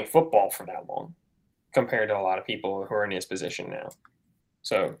 Hasn't been playing football for that long compared to a lot of people who are in his position now.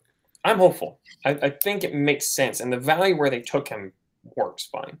 So I'm hopeful. I think it makes sense, and the value where they took him works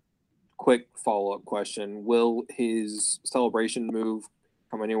fine. Quick follow-up question. Will his celebration move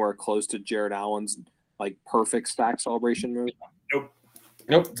come anywhere close to Jared Allen's like perfect stack celebration move?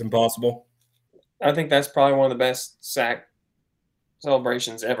 Nope. It's impossible. I think that's probably one of the best sack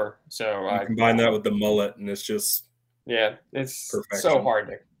celebrations ever. So I combine that with the mullet, and it's just it's perfection. So hard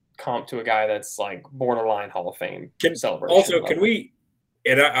to comp to a guy that's like borderline Hall of Fame celebration. Also, can we?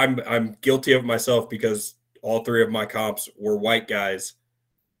 And I'm guilty of myself because all 3 of my comps were white guys.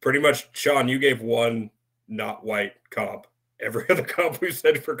 Pretty much, Sean, you gave one not white comp. Every other comp we've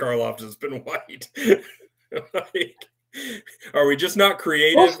said for Karlaftis has been white. Are we just not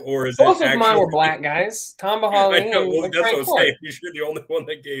creative, or is both it of mine were black guys? Tamba Hali and that's what I'm saying. You're the only one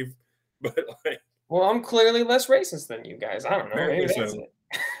that gave. But well, I'm clearly less racist than you guys. I don't know. Maybe that's it.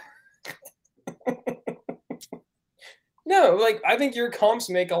 No, like I think your comps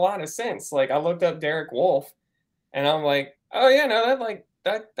make a lot of sense. Like I looked up Derek Wolfe, and I'm like, oh yeah, no,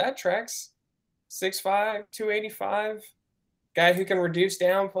 that tracks. 6'5", 285. guy who can reduce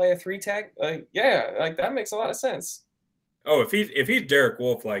down, play a 3-tech. Like, yeah, like that makes a lot of sense. Oh, if he's Derek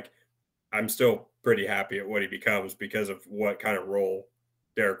Wolfe, like I'm still pretty happy at what he becomes because of what kind of role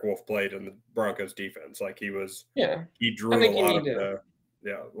Derek Wolfe played in the Broncos defense. Like Yeah, he I drew a think you lot need of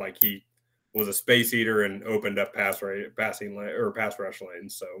to. like he was a space eater and opened up passing lane or pass rush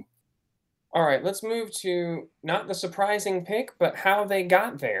lanes. So All right, let's move to not the surprising pick, but how they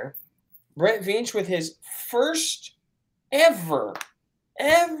got there. Brett Veach with his first ever,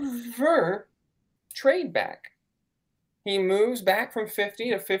 ever trade back. He moves back from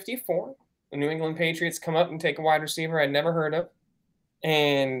 50 to 54. The New England Patriots come up and take a wide receiver I'd never heard of.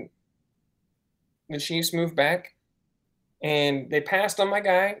 And the Chiefs move back. And they passed on my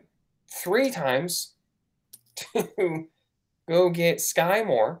guy 3 times to go get Sky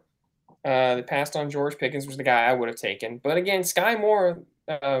Moore. They passed on George Pickens, was the guy I would have taken. But again, Sky Moore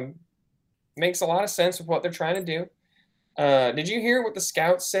makes a lot of sense with what they're trying to do. Did you hear what the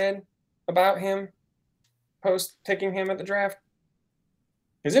scouts said about him post picking him at the draft?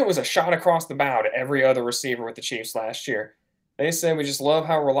 Because it was a shot across the bow to every other receiver with the Chiefs last year. They said, we just love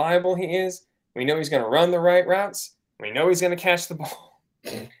how reliable he is. We know he's going to run the right routes. We know he's going to catch the ball.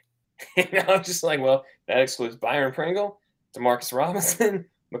 And I was just like, well, that excludes Byron Pringle, Demarcus Robinson,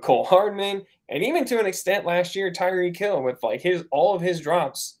 McCole Hardman, and even to an extent last year, Tyreek Hill with like all of his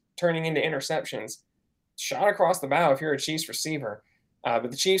drops turning into interceptions. Shot across the bow if you're a Chiefs receiver. But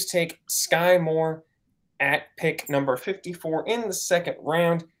the Chiefs take Sky Moore at pick number 54 in the second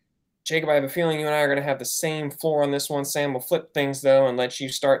round. Jacob, I have a feeling you and I are going to have the same floor on this one. Sam will flip things, though, and let you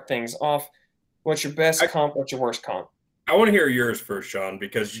start things off. What's your best comp? What's your worst comp? I want to hear yours first, Sean,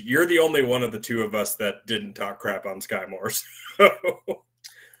 because you're the only one of the two of us that didn't talk crap on Sky Moore. So.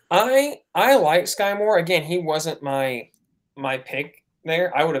 I like Sky Moore. Again, he wasn't my pick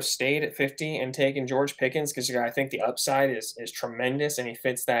there. I would have stayed at 50 and taken George Pickens because I think the upside is tremendous, and he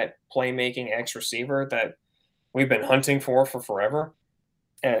fits that playmaking X receiver that we've been hunting for forever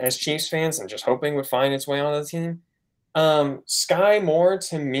as Chiefs fans and just hoping would find its way on the team. Sky Moore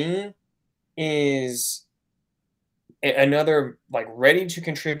to me is another like ready to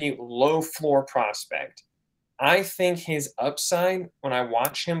contribute low floor prospect. I think his upside when I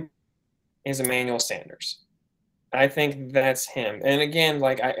watch him is Emmanuel Sanders. I think that's him. And again,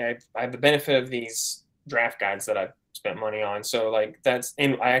 like I have the benefit of these draft guides that I've spent money on. So like I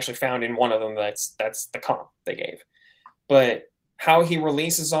actually found in one of them that's the comp they gave. But how he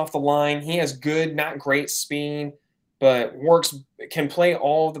releases off the line, he has good, not great speed, but can play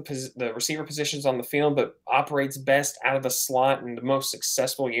all the receiver positions on the field, but operates best out of the slot. And the most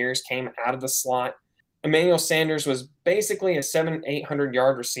successful years came out of the slot. Emmanuel Sanders was basically a 700-800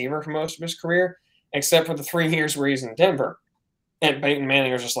 yard receiver for most of his career, except for the 3 years where he's in Denver. And Peyton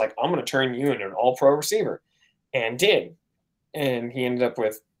Manning was just like, I'm going to turn you into an all-pro receiver. And did. And he ended up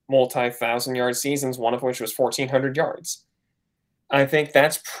with multi-1,000-yard seasons, one of which was 1,400 yards. I think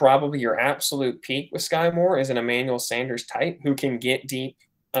that's probably your absolute peak with Sky Moore is an Emmanuel Sanders type who can get deep,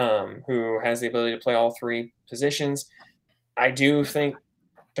 who has the ability to play all 3 positions. I do think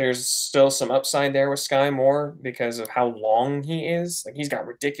there's still some upside there with Sky Moore because of how long he is. Like he's got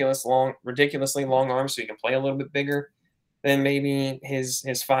ridiculously long arms, so he can play a little bit bigger than maybe his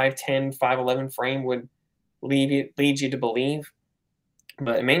 5'10", 5'11" frame would lead you to believe.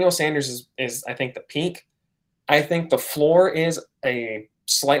 But Emmanuel Sanders is I think the peak. I think the floor is a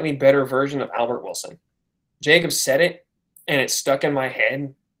slightly better version of Albert Wilson. Jacob said it, and it stuck in my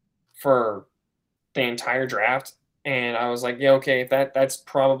head for the entire draft. And I was like, yeah, okay, that's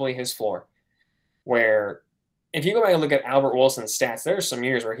probably his floor. Where if you go back and look at Albert Wilson's stats, there's some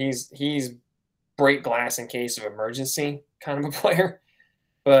years where he's break glass in case of emergency kind of a player.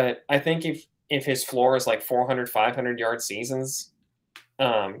 But I think if his floor is like 400, 500 yard seasons,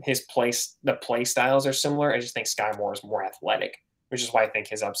 the play styles are similar. I just think Sky Moore is more athletic, which is why I think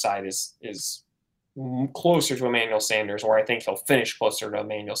his upside is closer to Emmanuel Sanders, or I think he'll finish closer to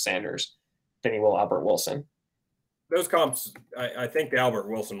Emmanuel Sanders than he will Albert Wilson. Those comps, I think the Albert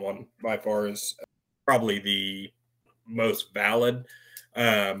Wilson one by far is probably the most valid.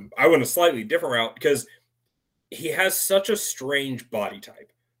 I went a slightly different route because he has such a strange body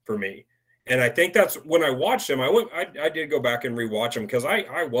type for me. And I think that's when I watched him, I did go back and rewatch him because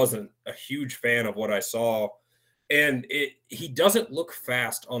I wasn't a huge fan of what I saw. And he doesn't look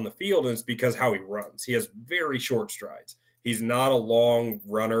fast on the field, and it's because how he runs. He has very short strides. He's not a long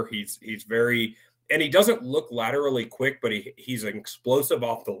runner. He's very – and he doesn't look laterally quick, but he's explosive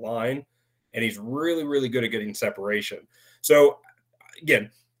off the line, and he's really, really good at getting separation. So, again,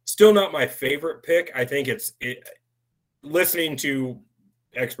 still not my favorite pick. I think listening to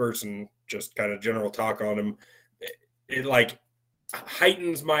experts and just kind of general talk on him, it like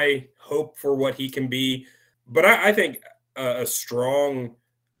heightens my hope for what he can be. But I think a strong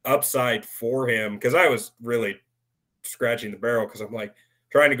upside for him, because I was really scratching the barrel because I'm like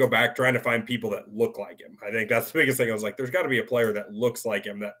trying to go back, trying to find people that look like him. I think that's the biggest thing. I was like, there's got to be a player that looks like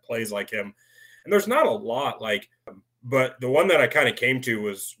him, that plays like him. And there's not a lot like, but the one that I kind of came to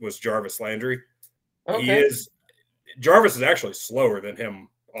was Jarvis Landry. Okay. Jarvis is actually slower than him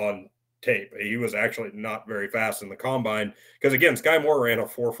on tape. He was actually not very fast in the combine because, again, Sky Moore ran a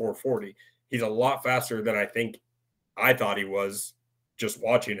 4.440. He's a lot faster than I thought he was just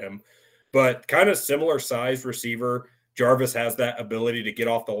watching him. But kind of similar size receiver. Jarvis has that ability to get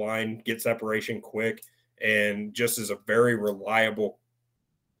off the line, get separation quick, and just is a very reliable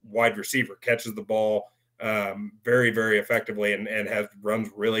wide receiver. Catches the ball very, very effectively and runs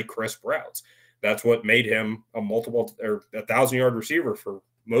really crisp routes. That's what made him a 1,000-yard receiver for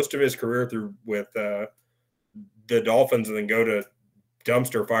most of his career through with the Dolphins, and then go to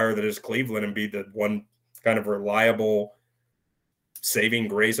dumpster fire that is Cleveland and be the one kind of reliable saving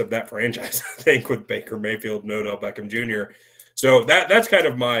grace of that franchise, I think, with Baker Mayfield and Odell Beckham Jr. So that's kind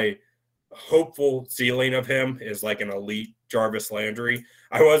of my hopeful ceiling of him, is like an elite Jarvis Landry.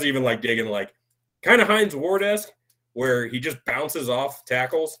 I was even like digging like kind of Hines Ward-esque, where he just bounces off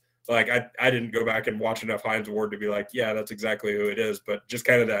tackles. Like I didn't go back and watch enough Hines Ward to be like, yeah, that's exactly who it is. But just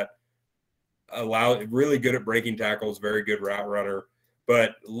kind of that really good at breaking tackles, very good route runner.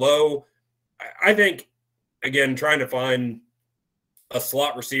 But low, I think, again, trying to find a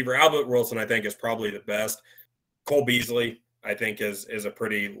slot receiver. Albert Wilson, I think, is probably the best. Cole Beasley, I think, is a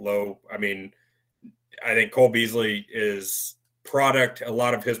pretty low. I mean, I think Cole Beasley is product. A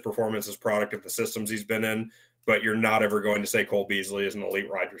lot of his performance is product of the systems he's been in, but you're not ever going to say Cole Beasley is an elite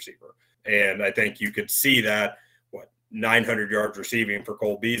wide receiver. And I think you could see that 900 yards receiving for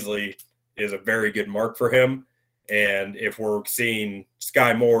Cole Beasley is a very good mark for him. And if we're seeing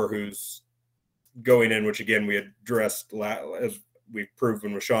Sky Moore, who's going in, which again we addressed as we've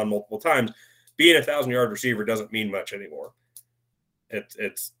proven with Sean multiple times, being a 1,000-yard receiver doesn't mean much anymore.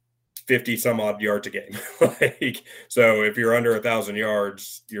 It's 50 some odd yards a game. So if you're under 1,000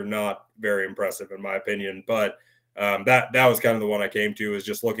 yards, you're not very impressive in my opinion. But that was kind of the one I came to, is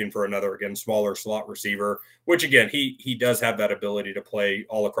just looking for another, again, smaller slot receiver, which again, he does have that ability to play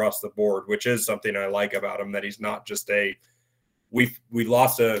all across the board, which is something I like about him, that he's not just we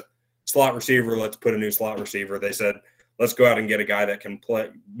lost a slot receiver, let's put a new slot receiver. They said, let's go out and get a guy that can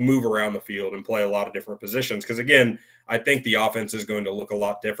move around the field and play a lot of different positions. Because again, I think the offense is going to look a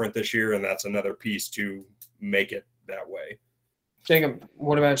lot different this year, and that's another piece to make it that way. Jacob,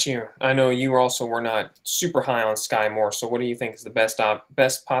 what about you? I know you also were not super high on Sky Moore, so what do you think is the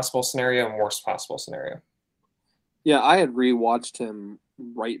best possible scenario and worst possible scenario? Yeah, I had rewatched him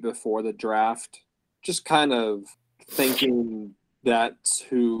right before the draft, just kind of thinking that's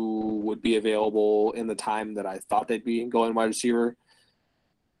who would be available in the time that I thought they'd be going wide receiver.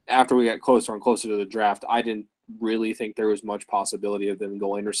 After we got closer and closer to the draft, I didn't really think there was much possibility of them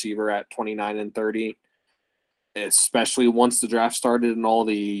going receiver at 29 and 30, especially once the draft started and all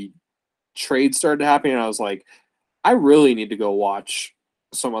the trades started happening. I was like, I really need to go watch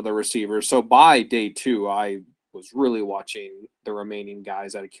some other receivers. So by day 2, I was really watching the remaining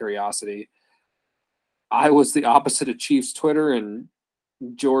guys out of curiosity. I was the opposite of Chiefs Twitter and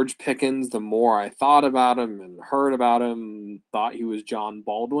George Pickens. The more I thought about him and heard about him, thought he was John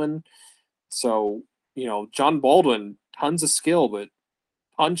Baldwin. So, John Baldwin, tons of skill, but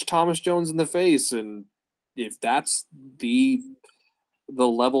punch Thomas Jones in the face. And if that's the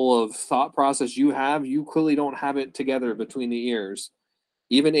level of thought process you have, you clearly don't have it together between the ears.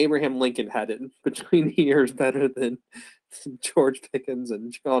 Even Abraham Lincoln had it between the ears better than George Pickens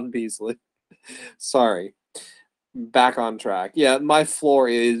and John Beasley. Sorry. Back on track. Yeah, my floor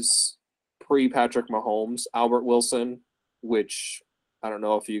is pre-Patrick Mahomes, Albert Wilson, which I don't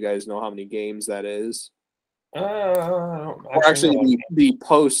know if you guys know how many games that is. Or actually the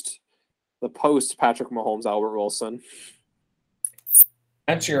post Patrick Mahomes, Albert Wilson.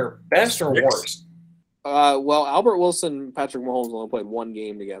 That's your best or worst? Well, Albert Wilson and Patrick Mahomes only played one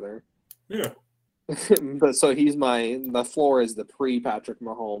game together. Yeah. But so the floor is the pre-Patrick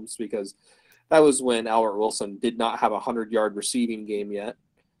Mahomes, because that was when Albert Wilson did not have a 100-yard receiving game yet.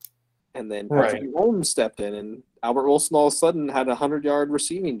 And then Patrick Mahomes stepped in, and Albert Wilson all of a sudden had a 100-yard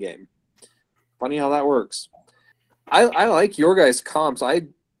receiving game. Funny how that works. I like your guys' comps.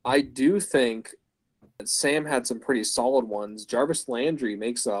 I do think that Sam had some pretty solid ones. Jarvis Landry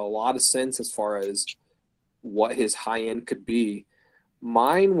makes a lot of sense as far as what his high end could be.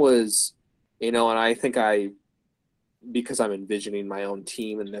 Mine was, and I think because I'm envisioning my own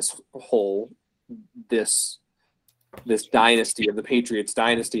team in this this dynasty of the Patriots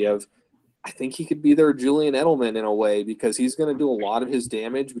dynasty of, I think he could be their Julian Edelman in a way, because he's going to do a lot of his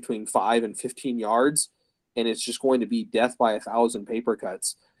damage between 5 and 15 yards, and it's just going to be death by 1,000 paper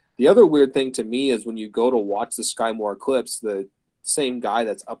cuts. The other weird thing to me is when you go to watch the Sky Moore clips, the same guy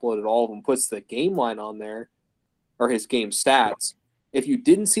that's uploaded all of them puts the game line on there, or his game stats. If you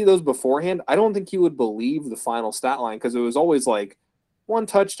didn't see those beforehand, I don't think you would believe the final stat line, because it was always like 1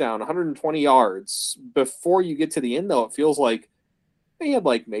 touchdown, 120 yards. Before you get to the end, though, it feels like he had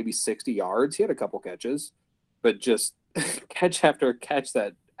like maybe 60 yards. He had a couple catches, but just catch after catch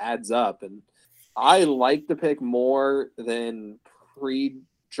that adds up. And I like the pick more than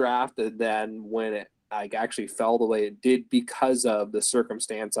pre-drafted than when it like actually fell the way it did because of the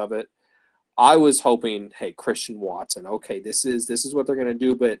circumstance of it. I was hoping, hey, Christian Watson, okay, this is what they're going to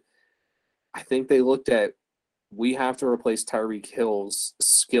do, but I think they looked at, we have to replace Tyreek Hill's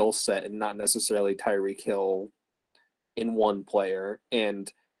skill set and not necessarily Tyreek Hill in one player,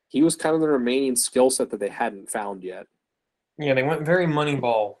 and he was kind of the remaining skill set that they hadn't found yet. Yeah, they went very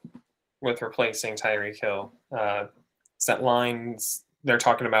Moneyball with replacing Tyreek Hill. It's that lines they're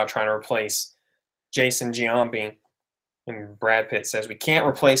talking about trying to replace Jason Giambi, and Brad Pitt says we can't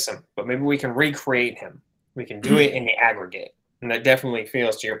replace him, but maybe we can recreate him. We can do it in the aggregate. And that definitely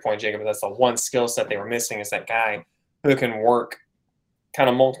feels, to your point, Jacob, that's the one skill set they were missing, is that guy who can work kind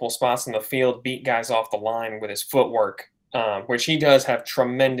of multiple spots in the field, beat guys off the line with his footwork, which he does have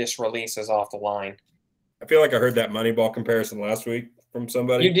tremendous releases off the line. I feel like I heard that Moneyball comparison last week from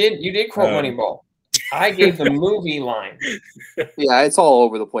somebody. You did quote Moneyball. I gave the movie line. Yeah, it's all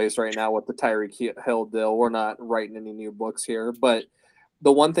over the place right now with the Tyreek Hill deal. We're not writing any new books here, but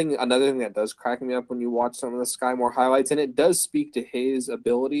another thing that does crack me up when you watch some of the Sky Moore highlights, and it does speak to his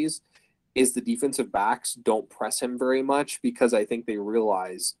abilities, is the defensive backs don't press him very much, because I think they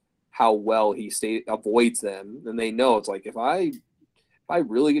realize how well he avoids them, and they know it's like, if I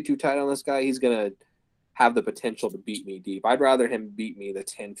really get too tight on this guy, he's gonna have the potential to beat me deep. I'd rather him beat me the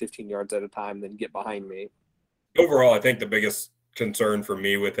 10, 15 yards at a time than get behind me. Overall, I think the biggest concern for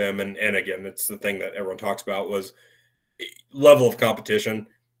me with him, and again, it's the thing that everyone talks about, was level of competition.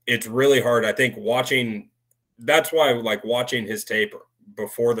 It's really hard. I think that's why like watching his tape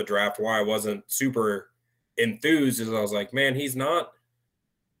before the draft, why I wasn't super enthused, is I was like, man, he's not,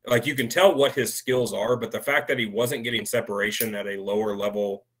 like, you can tell what his skills are, but the fact that he wasn't getting separation at a lower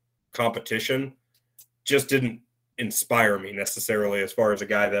level competition just didn't inspire me necessarily, as far as a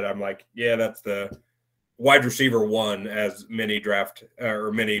guy that I'm like, yeah, that's the wide receiver 1, as many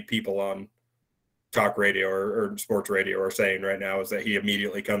people on talk radio or sports radio are saying right now, is that he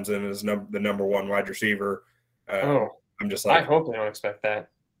immediately comes in as the number 1 wide receiver. I'm just like, I hope they don't expect that.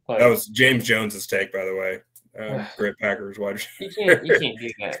 But that was James Jones's take, by the way. Great Packers wide receiver. You can't do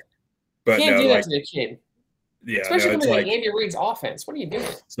that. But you can't do that to the kid. Yeah, especially coming like Andy Reid's offense. What are you doing?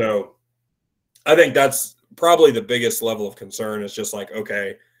 So I think that's probably the biggest level of concern, is just like,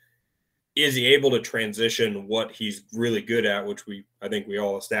 okay, is he able to transition what he's really good at, which I think we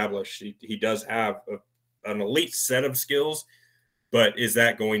all established. He does have an elite set of skills, but is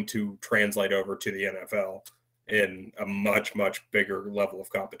that going to translate over to the NFL in a much, much bigger level of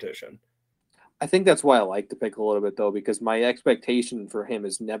competition? I think that's why I like to pick a little bit, though, because my expectation for him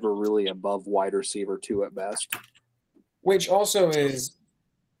is never really above wide receiver 2 at best. Which also is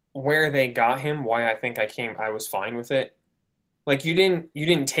where they got him, why I think I was fine with it. Like, you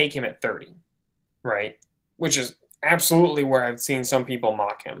didn't take him at 30, right? Which is absolutely where I've seen some people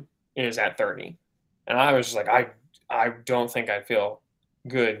mock him, is at 30. And I was just like, I don't think I feel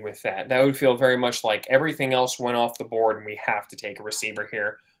good with that. That would feel very much like everything else went off the board and we have to take a receiver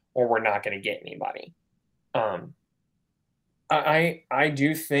here or we're not going to get anybody. I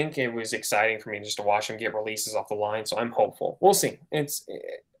do think it was exciting for me just to watch him get releases off the line, so I'm hopeful. We'll see.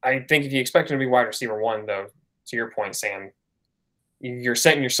 I think if you expect him to be wide receiver 1, though, to your point, Sam, you're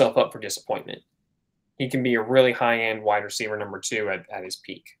setting yourself up for disappointment. He can be a really high-end wide receiver number 2 at his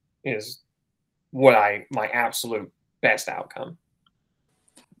peak, is my absolute best outcome.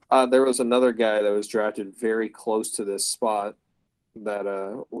 There was another guy that was drafted very close to this spot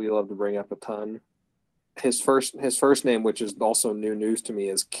that we love to bring up a ton. His first name, which is also new news to me,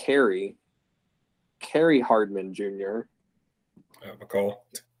 is Kerry Hardman Jr. McCall.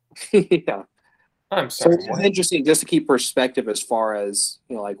 Yeah. I'm sorry. So it's interesting just to keep perspective as far as,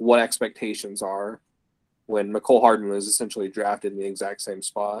 like what expectations are when Mecole Hardman was essentially drafted in the exact same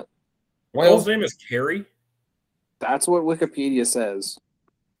spot. Well, his name is Kerry? That's what Wikipedia says.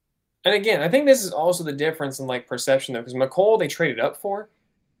 And again, I think this is also the difference in like perception, though, because Mecole they traded up for,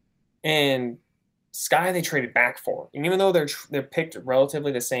 and Sky they traded back for. And even though they're picked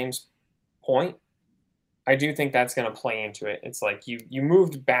relatively the same point, I do think that's going to play into it. It's like you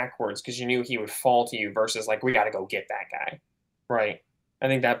moved backwards because you knew he would fall to you versus like we got to go get that guy, right? I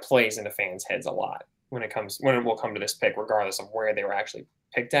think that plays into fans' heads a lot when it will come to this pick, regardless of where they were actually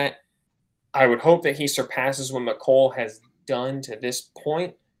picked at. I would hope that he surpasses what Mecole has done to this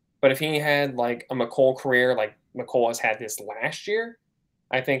point. But if he had like a Mecole career like Mecole has had this last year,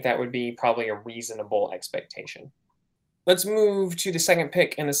 I think that would be probably a reasonable expectation. Let's move to the second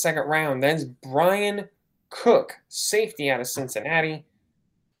pick in the second round. That's Bryan Cook, safety out of Cincinnati.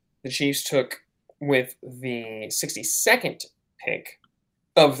 The Chiefs took with the 62nd pick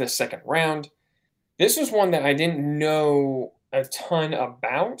of the second round. This was one that I didn't know a ton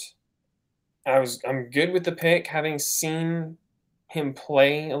about. I'm good with the pick, having seen him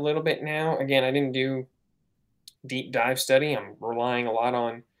play a little bit now. Again, I didn't do deep dive study. I'm relying a lot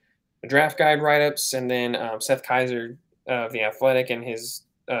on the draft guide write-ups, and then Seth Kaiser of The Athletic and his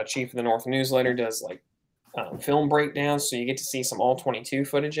Chief of the North newsletter does like film breakdowns, so you get to see some all 22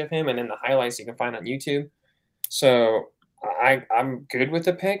 footage of him, and then the highlights you can find on YouTube. So I'm good with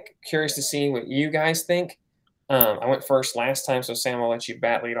the pick. Curious to see what you guys think. I went first last time, so Sam, I'll let you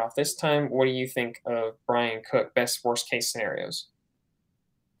bat lead off this time. What do you think of Bryan Cook, best worst case scenarios?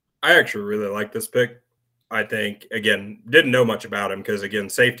 I actually really like this pick. I think, again, didn't know much about him because, again,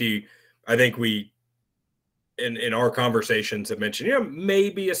 safety, I think we, in our conversations, have mentioned,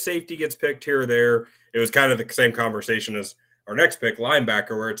 maybe a safety gets picked here or there. It was kind of the same conversation as our next pick,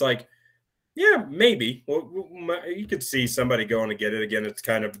 linebacker, where it's like, yeah, maybe. Well, you could see somebody going to get it. Again, it's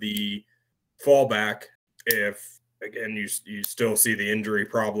kind of the fallback if, again, you still see the injury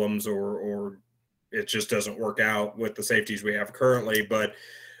problems or it just doesn't work out with the safeties we have currently. But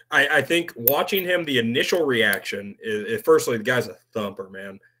I think watching him, the initial reaction is firstly, the guy's a thumper,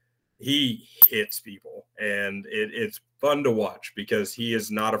 man. He hits people, and it's fun to watch because he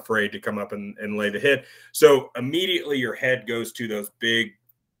is not afraid to come up and lay the hit. So immediately your head goes to those big,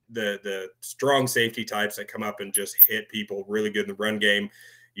 the strong safety types that come up and just hit people really good in the run game.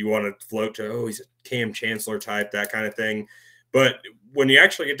 You want to float to, he's a Cam Chancellor type, that kind of thing. But when you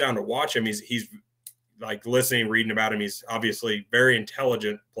actually get down to watch him, he's like listening, reading about him. He's obviously very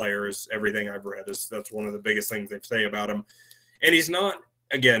intelligent player, is everything I've read. That's one of the biggest things they say about him. And he's not,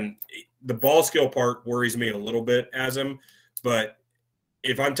 again, the ball skill part worries me a little bit as him. But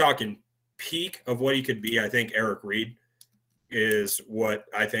if I'm talking peak of what he could be, I think Eric Reed is what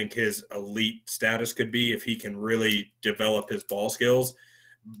I think his elite status could be if he can really develop his ball skills.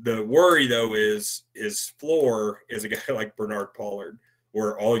 The worry, though, is his floor is a guy like Bernard Pollard,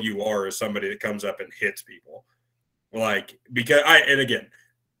 where all you are is somebody that comes up and hits people. Like, because and again,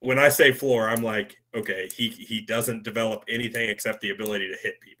 when I say floor, I'm like, okay, he doesn't develop anything except the ability to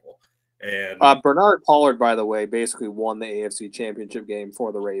hit people. And Bernard Pollard, by the way, basically won the AFC Championship game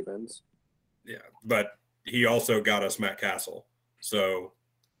for the Ravens. Yeah, but he also got us Matt Castle. So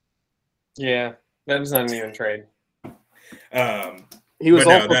yeah, that was not an even trade. He was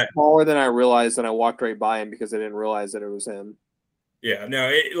also smaller than I realized, and I walked right by him because I didn't realize that it was him. Yeah,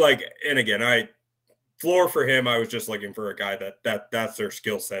 no, and again, floor for him, I was just looking for a guy that's their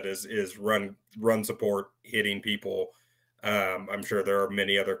skill set is run support, hitting people. I'm sure there are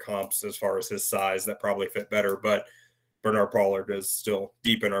many other comps as far as his size that probably fit better, but Bernard Pollard is still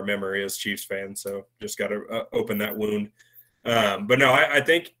deep in our memory as Chiefs fans, so just got to open that wound. But no, I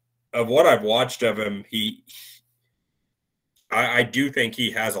think of what I've watched of him, I do think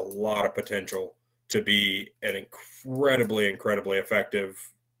he has a lot of potential to be an incredibly effective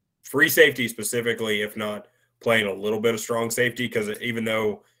free safety specifically, if not playing a little bit of strong safety, because even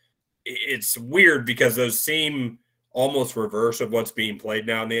though it's weird because those seem almost reverse of what's being played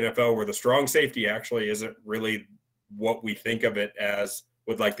now in the NFL, where the strong safety actually isn't really what we think of it as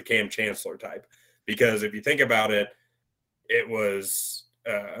with like the Cam Chancellor type. Because if you think about it, it was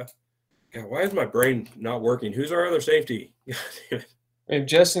God, why is my brain not working? Who's our other safety? We have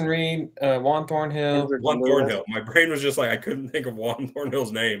Justin Reed, Juan Thornhill. Juan Thornhill. My brain was just like, I couldn't think of Juan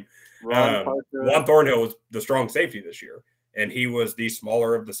Thornhill's name. Juan Thornhill was the strong safety this year, and he was the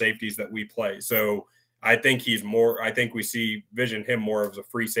smaller of the safeties that we play. So I think I think we vision him more as a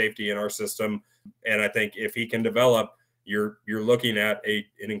free safety in our system. And I think if he can develop, you're looking at an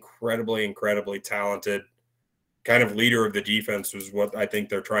incredibly talented kind of leader of the defense, was what I think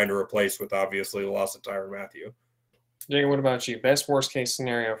they're trying to replace with obviously the loss of Tyrann Mathieu. Jacob, what about you? Best worst case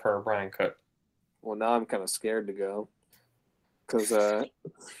scenario for Bryan Cook? Well, now I'm kind of scared to go because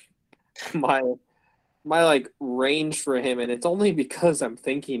my like range for him, and it's only because I'm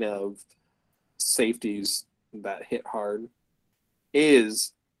thinking of safeties that hit hard,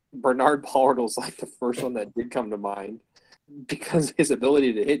 is Bernard Pollard was like the first one that did come to mind. because his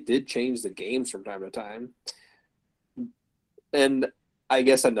ability to hit did change the games from time to time. And I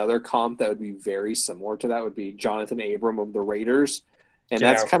guess another comp that would be very similar to that would be Jonathan Abram of the Raiders. And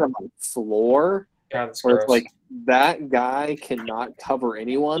that's kind of my floor. Yeah, that's where gross. it's like that guy cannot cover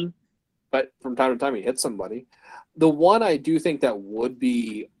anyone, but from time to time he hits somebody. The one I do think that would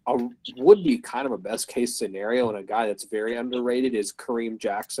be kind of a best case scenario and a guy that's very underrated is Kareem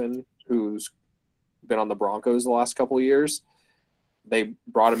Jackson, who's been on the Broncos the last couple of years. They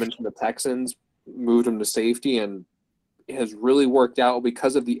brought him into the Texans, moved him to safety, and it has really worked out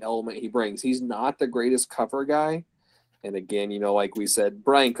because of the element he brings. He's not the greatest cover guy. And again, like we said,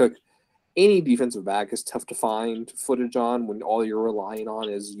 Brian Cook, any defensive back is tough to find footage on when all you're relying on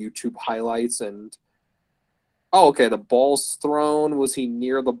is YouTube highlights and, oh, okay, the ball's thrown. Was he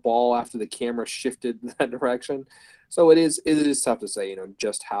near the ball after the camera shifted in that direction? So it is tough to say,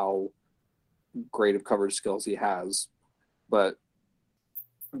 just how great of coverage skills he has. But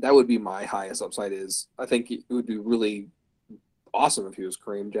that would be my highest upside is I think it would be really awesome if he was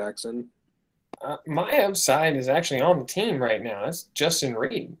Kareem Jackson. My upside is actually on the team right now. That's Justin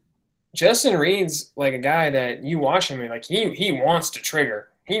Reed. Justin Reed's like a guy that you watch him and like he wants to trigger.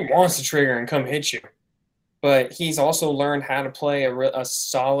 He wants to trigger and come hit you. But he's also learned how to play a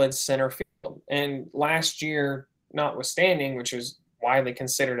solid center field. And last year, notwithstanding, which was widely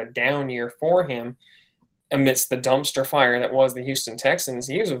considered a down year for him, amidst the dumpster fire that was the Houston Texans,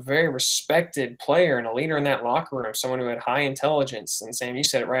 he was a very respected player and a leader in that locker room, someone who had high intelligence. And Sam, you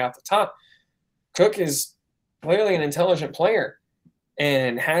said it right off the top. Cook is clearly an intelligent player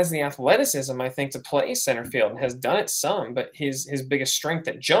and has the athleticism, I think, to play center field and has done it some. But his biggest strength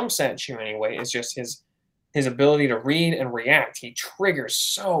that jumps at you anyway is just his ability to read and react. He triggers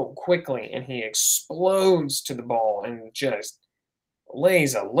so quickly and he explodes to the ball and just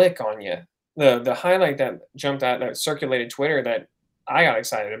lays a lick on you. The highlight that jumped out that circulated Twitter that I got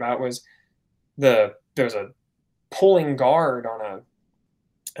excited about was there's a pulling guard on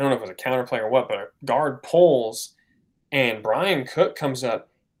I don't know if it was a counter play or what, but a guard pulls and Brian Cook comes up,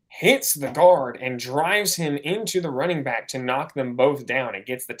 hits the guard and drives him into the running back to knock them both down and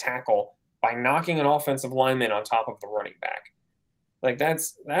gets the tackle by knocking an offensive lineman on top of the running back. Like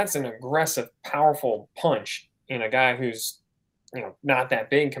that's an aggressive, powerful punch in a guy who's not that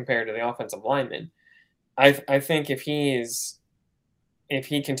big compared to the offensive lineman. I think if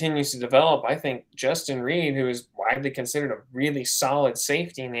he continues to develop, I think Justin Reed, who is widely considered a really solid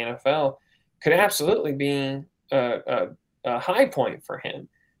safety in the NFL, could absolutely be a high point for him.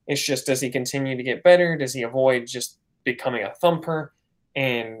 It's just, does he continue to get better? Does he avoid just becoming a thumper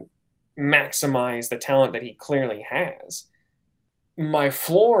and maximize the talent that he clearly has? My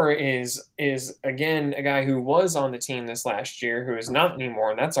floor is again a guy who was on the team this last year who is not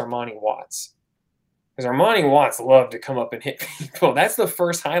anymore, and that's Armani Watts. Because Armani Watts loved to come up and hit people. That's the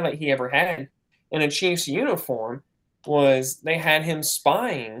first highlight he ever had in a Chiefs uniform was they had him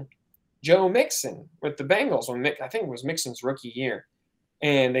spying Joe Mixon with the Bengals when I think it was Mixon's rookie year.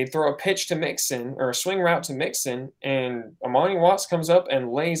 And they throw a pitch to Mixon or a swing route to Mixon, and Armani Watts comes up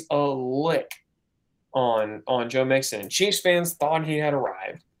and lays a lick on Joe Mixon. Chiefs fans thought he had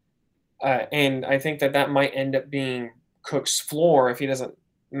arrived. And I think that might end up being Cook's floor if he doesn't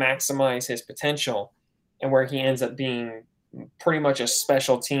maximize his potential and where he ends up being pretty much a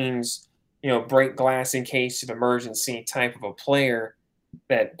special teams, break glass in case of emergency type of a player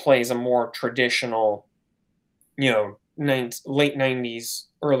that plays a more traditional, late 90s,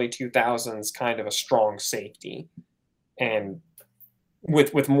 early 2000s kind of a strong safety. And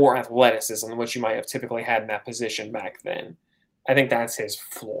with more athleticism than what you might have typically had in that position back then. I think that's his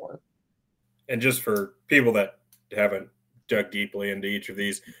floor. And just for people that haven't dug deeply into each of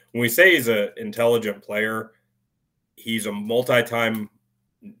these, when we say he's an intelligent player, he's a multi-time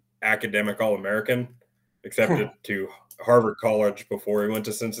academic All-American, accepted to Harvard College before he went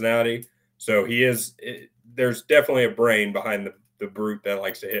to Cincinnati. So there's definitely a brain behind the brute that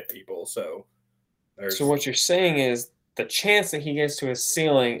likes to hit people. So what you're saying is the chance that he gets to his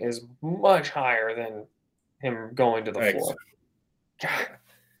ceiling is much higher than him going to the floor. God,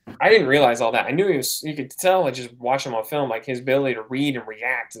 I didn't realize all that. I knew you could tell, like, just watch him on film, like his ability to read and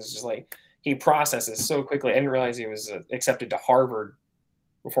react is just like he processes so quickly. I didn't realize he was accepted to Harvard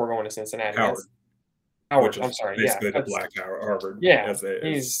before going to Cincinnati. Howard, I'm sorry. Basically the Black Harvard. Yeah. As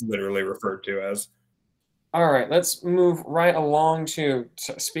he's literally referred to as. All right, let's move right along to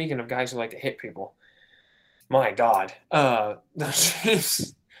speaking of guys who like to hit people. My God. The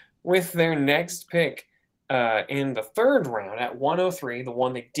Chiefs, with their next pick in the third round at 103, the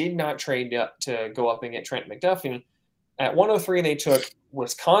one they did not trade up to go up and get Trent McDuffie, at 103 they took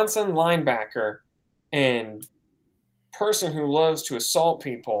Wisconsin linebacker and person who loves to assault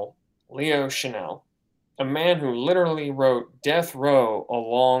people, Leo Chanel, a man who literally wrote death row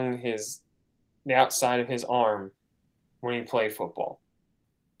along the outside of his arm when he played football.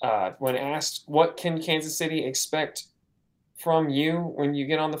 When asked what can Kansas City expect from you when you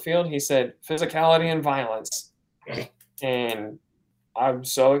get on the field, he said physicality and violence. And I'm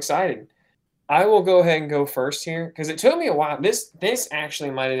so excited. I will go ahead and go first here because it took me a while. This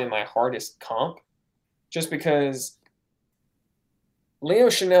actually might have been my hardest comp, just because Leo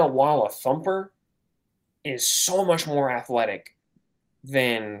Chanel, while a thumper, is so much more athletic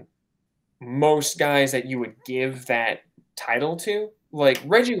than most guys that you would give that title to. Like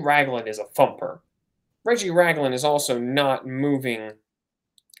Reggie Ragland is a thumper. Reggie Ragland is also not moving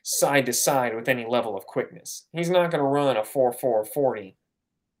side to side with any level of quickness. He's not going to run a 4.4 40.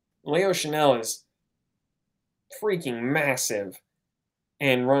 Leo Chanel is freaking massive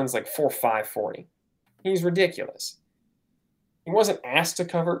and runs like 4.5 40. He's ridiculous. He wasn't asked to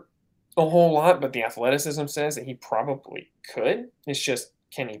cover a whole lot, but the athleticism says that he probably could. It's just,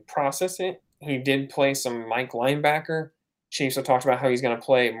 can he process it? He did play some Mike linebacker. Chiefs have talked about how he's going to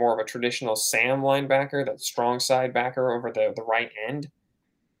play more of a traditional Sam linebacker, that strong side backer over the right end.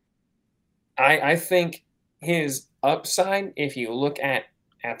 I think his upside, if you look at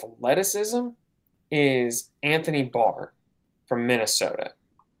athleticism, is Anthony Barr from Minnesota,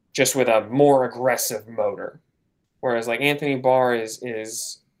 just with a more aggressive motor. Whereas like Anthony Barr is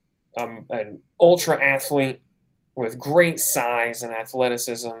an ultra athlete with great size and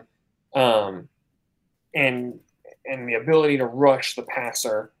athleticism, and the ability to rush the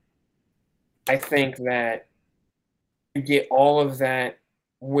passer. I think that you get all of that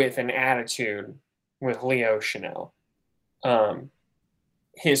with an attitude with Leo Chanel.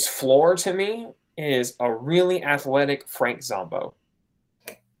 His floor to me is a really athletic Frank Zombo.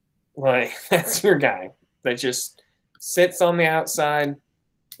 Like, that's your guy that just sits on the outside.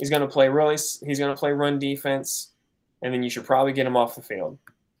 He's going to play run defense, and then you should probably get him off the field.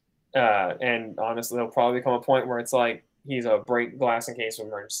 And honestly, there'll probably come a point where it's like he's a break glass in case of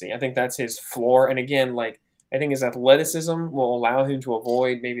emergency. I think that's his floor. And again, like, I think his athleticism will allow him to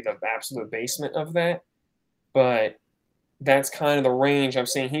avoid maybe the absolute basement of that. But that's kind of the range I'm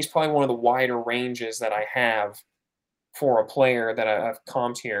seeing. He's probably one of the wider ranges that I have for a player that I've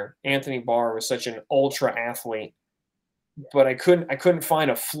comped here. Anthony Barr was such an ultra athlete, but I couldn't find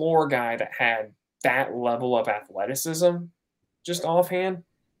a floor guy that had that level of athleticism just offhand.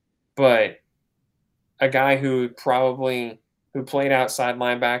 But a guy who played outside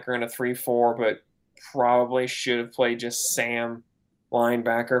linebacker in a 3-4, but probably should have played just Sam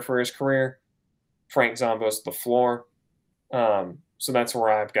linebacker for his career. Frank Zombo's the floor. So that's where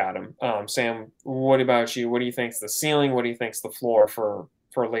I've got him. Sam, what about you? What do you think's the ceiling? What do you think's the floor for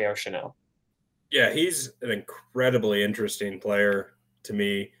Leo Chanel? Yeah, he's an incredibly interesting player to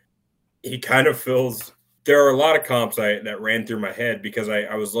me. He kind of feels – there are a lot of comps that ran through my head because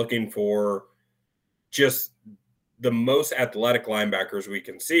I was looking for just the most athletic linebackers we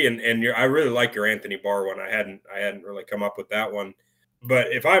can see. And I really like your Anthony Barr one. I hadn't really come up with that one. But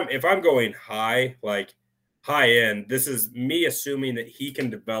if I'm going high, like high end, this is me assuming that he can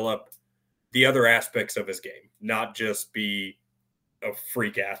develop the other aspects of his game, not just be a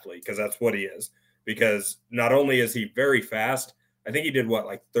freak athlete, because that's what he is. Because not only is he very fast, I think he did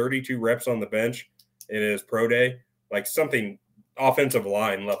like 32 reps on the bench in his pro day, like something offensive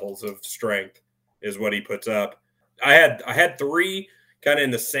line levels of strength is what he puts up. I had three kind of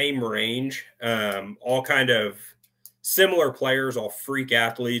in the same range, all kind of similar players, all freak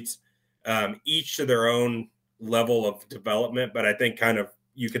athletes, each to their own level of development. But I think kind of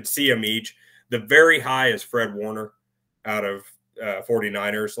you could see them each. The very high is Fred Warner out of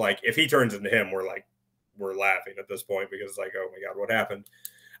 49ers. Like if he turns into him, we're laughing at this point because it's like, oh my God, what happened?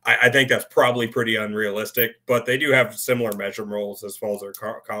 I think that's probably pretty unrealistic, but they do have similar measurables as far as their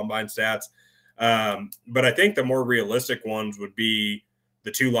combine stats. But I think the more realistic ones would be the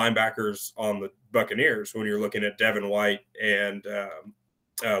two linebackers on the Buccaneers when you're looking at Devin White and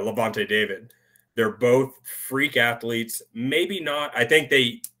Lavonte David. They're both freak athletes. Maybe not. I think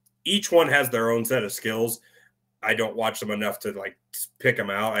each one has their own set of skills. I don't watch them enough to like pick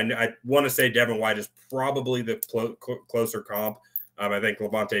them out. I want to say Devin White is probably the closer comp. I think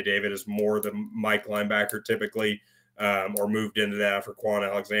Lavonte David is more the Mike linebacker typically, or moved into that after Quan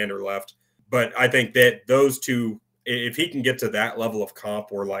Alexander left. But I think that those two, if he can get to that level of comp,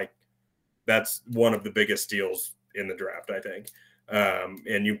 that's one of the biggest steals in the draft, I think.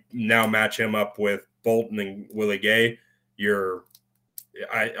 And you now match him up with Bolton and Willie Gay.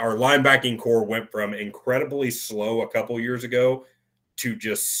 Our linebacking core went from incredibly slow a couple years ago to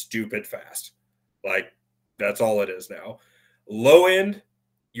just stupid fast. Like That's all it is now. Low end,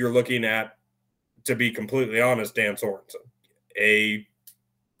 you're looking at, to be completely honest, Dan Sorensen, a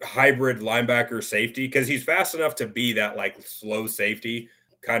hybrid linebacker safety, because he's fast enough to be that like slow safety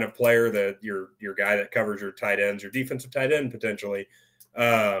kind of player, that your guy that covers your tight ends, your defensive tight end potentially.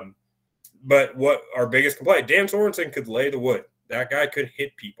 But what our biggest complaint, Dan Sorensen could lay the wood. That guy could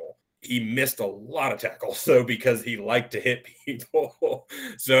hit people. He missed a lot of tackles, though, because he liked to hit people.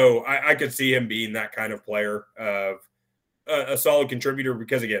 So I could see him being that kind of player, of a solid contributor,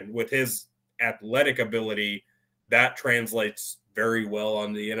 because, again, with his athletic ability, that translates very well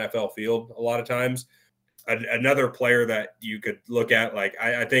on the NFL field a lot of times. Another player that you could look at, like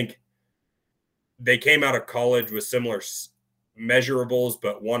I think they came out of college with similar measurables,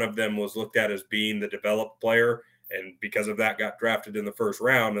 but one of them was looked at as being the developed player, and because of that got drafted in the first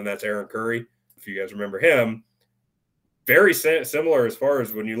round, and that's Aaron Curry. If you guys remember him, very similar as far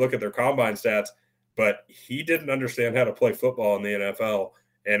as when you look at their combine stats, but he didn't understand how to play football in the NFL,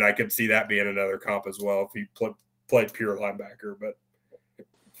 and I could see that being another comp as well if he played pure linebacker. But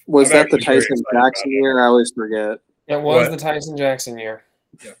was that the Tyson Jackson year? I always forget. It was the Tyson Jackson year.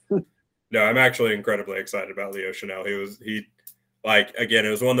 Yeah. No, I'm actually incredibly excited about Leo Chenal. He again, it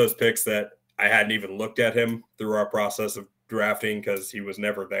was one of those picks that I hadn't even looked at him through our process of drafting because he was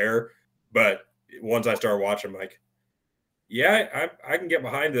never there. But once I started watching, I'm like, yeah, I can get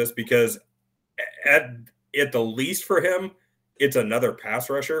behind this, because at the least for him, it's another pass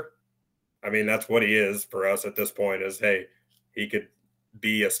rusher. I mean, that's what he is for us at this point, is, hey, he could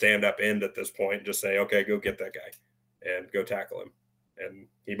be a stand-up end at this point and just say, okay, go get that guy and go tackle him. And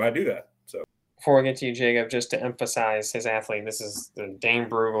he might do that. So before we get to you, Jacob, just to emphasize his athlete, this is the Dane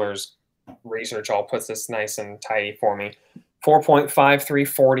Brugler's research all puts this nice and tidy for me.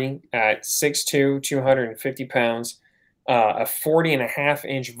 4.5340 at 6'2", 250 pounds, a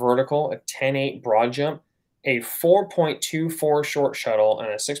 40.5-inch vertical, a 10.8 broad jump, a 4.24 short shuttle, and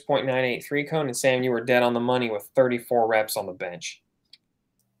a 6.98 three cone. And Sam, you were dead on the money with 34 reps on the bench.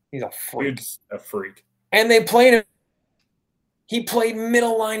 He's a freak. He's a freak. And they played him. He played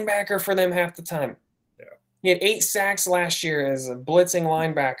middle linebacker for them half the time. Yeah. He had 8 sacks last year as a blitzing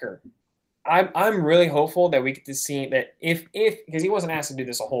linebacker. I'm really hopeful that we get to see that if because he wasn't asked to do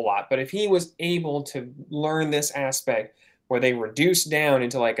this a whole lot, but if he was able to learn this aspect where they reduce down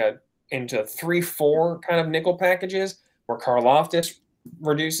into into 3-4 kind of nickel packages, where Karlaftis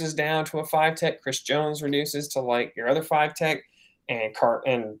reduces down to a 5-tech, Chris Jones reduces to like your other 5-tech, and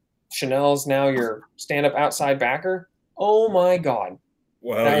Chenal's now your stand-up outside backer. Oh my God.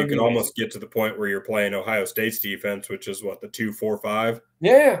 Well, you can almost get to the point where you're playing Ohio State's defense, which is what, the 2-4-5?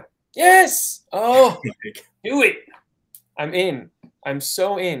 Yeah. Yes. Oh, do it. I'm in. I'm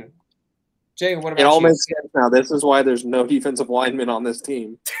so in. Jacob, what about you? It all makes sense now. This is why there's no defensive lineman on this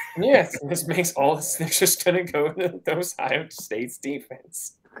team. Yes, this makes all this. They're just going to go to those Ohio State's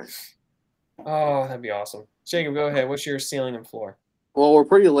defense. Oh, that'd be awesome. Jacob, go ahead. What's your ceiling and floor? Well, we're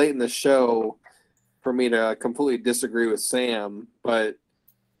pretty late in the show for me to completely disagree with Sam, but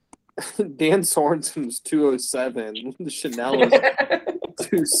Dan Sorensen's 207. Chenal is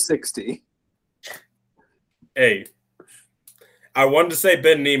 260. Hey, I wanted to say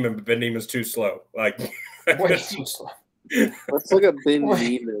Ben Niemann, but Ben Niemann's too slow. Like, way too slow. Let's look at Ben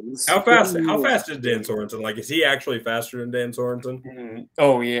Niemann's. How fast is Dan Sorensen? Like, is he actually faster than Dan Sorensen?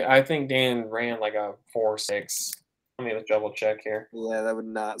 Oh yeah, I think Dan ran like a 4.6. Let me double check here. Yeah, that would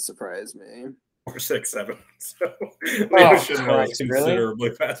not surprise me. 4.67. So Leo Chenal is considerably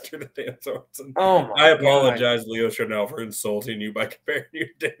really? faster than Dan Sorensen. Oh my! I apologize, Leo Chenal, for insulting you by comparing you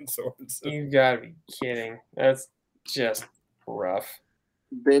to Dan Sorensen. You gotta be kidding. That's just rough.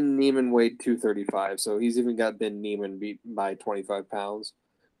 Ben Niemann weighed 235, so he's even got Ben Niemann beat by 25 pounds.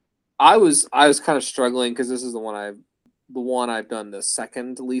 I was kind of struggling because this is the one I've done the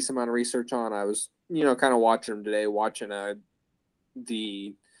second least amount of research on. I was kind of watching him today,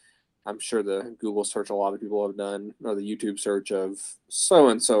 I'm sure the Google search a lot of people have done, or the YouTube search of so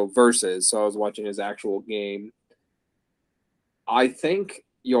and so versus. So I was watching his actual game. I think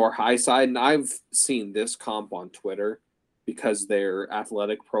your high side, and I've seen this comp on Twitter because their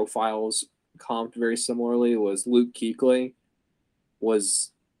athletic profiles comped very similarly, was Luke Kuechly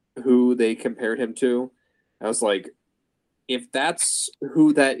was who they compared him to. I was like, if that's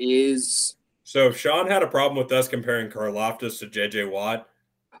who that is. So if Sean had a problem with us comparing Karlaftis to J.J. Watt,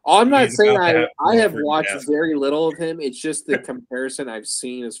 I'm not saying I have watched very little of him. It's just the comparison I've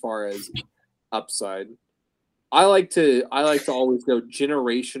seen as far as upside. I like to always go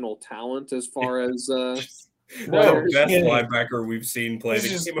generational talent as far as best linebacker we've seen play the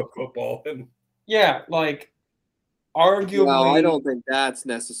game of football. Yeah, like arguably. No, I don't think that's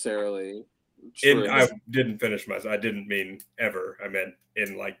necessarily. I didn't finish I didn't mean ever. I meant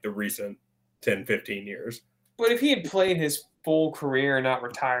in like the recent 10, 15 years. But if he had played his full career and not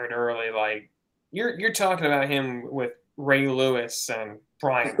retired early, like you're talking about him with Ray Lewis and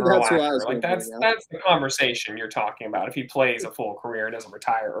Brian Urlacher. Like that's the conversation you're talking about. If he plays a full career and doesn't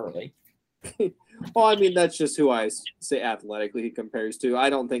retire early. Well, I mean, that's just who I say athletically he compares to. I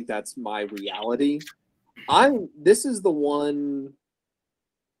don't think that's my reality. This is the one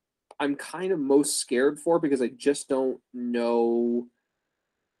I'm kind of most scared for because I just don't know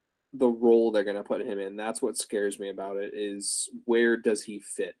the role they're going to put him in. That's what scares me about it, is where does he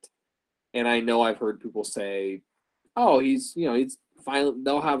fit? And I know I've heard people say, oh, he's fine.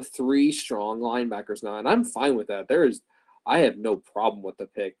 They'll have 3 strong linebackers now. And I'm fine with that. I have no problem with the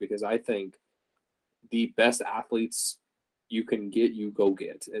pick because I think the best athletes you can get, you go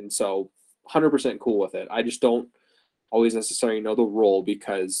get. And so 100% cool with it. I just don't always necessarily know the role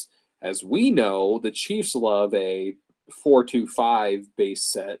because, as we know, the Chiefs love a 4-2-5 base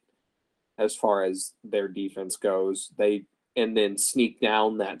set as far as their defense goes. And then sneak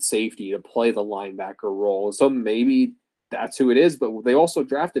down that safety to play the linebacker role. So maybe that's who it is, but they also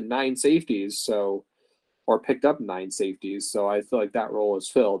drafted 9 safeties, or picked up 9 safeties. So I feel like that role is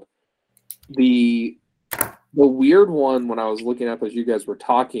filled. The weird one when I was looking up as you guys were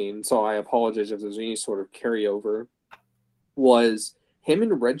talking, so I apologize if there's any sort of carryover, was him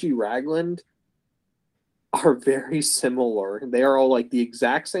and Reggie Ragland are very similar. They are all like the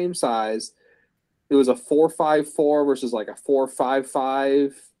exact same size. It was a 4.54 versus like a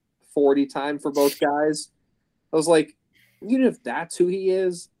 4.55 40 time for both guys. I was like, even if that's who he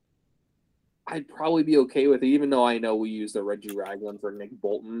is, I'd probably be okay with it, even though I know we used the Reggie Ragland for Nick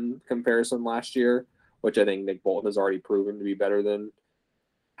Bolton comparison last year, which I think Nick Bolton has already proven to be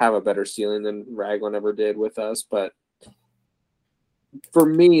have a better ceiling than Ragland ever did with us. But for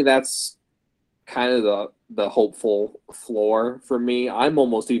me, that's kind of the hopeful floor for me. I'm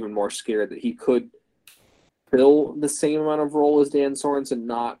almost even more scared that he could fill the same amount of role as Dan Sorensen,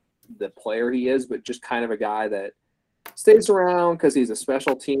 not the player he is, but just kind of a guy that stays around because he's a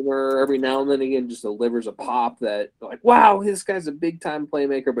special teamer. Every now and then again just delivers a pop that, like, wow, this guy's a big-time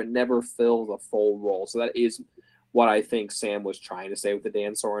playmaker, but never fills a full role. So that is what I think Sam was trying to say with the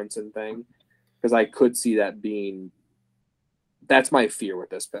Dan Sorensen thing, because I could see that being – that's my fear with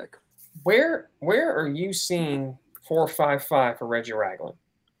this pick. Where are you seeing 4.55 for Reggie Ragland?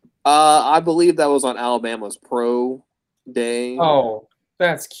 I believe that was on Alabama's Pro Day. Oh,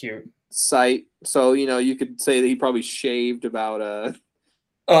 that's cute. Site. So, you could say that he probably shaved about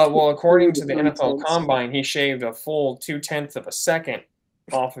well, according to the NFL Combine, he shaved a full 0.2 of a second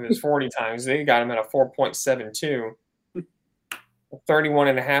off of his 40 times. They got him at a 4.72. A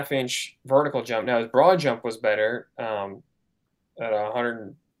 31.5-inch vertical jump. Now, his broad jump was better at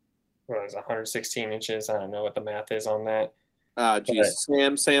 116 inches. I don't know what the math is on that. Geez,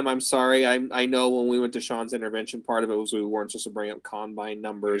 Sam, I'm sorry. I know when we went to Sean's intervention, part of it was we weren't supposed to bring up combine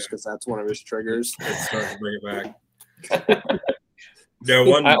numbers because that's one of his triggers. It's starting to bring it back.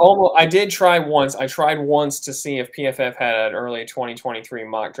 I did try once. I tried once to see if PFF had an early 2023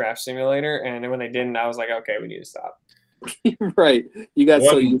 mock draft simulator, and when they didn't, I was like, okay, we need to stop. Right. You got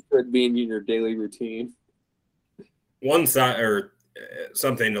so used to it being in your daily routine. One side or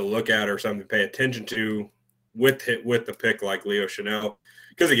something to look at or something to pay attention to with the pick like Leo Chenal,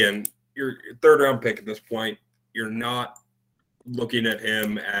 because again, your 3rd round pick at this point, you're not looking at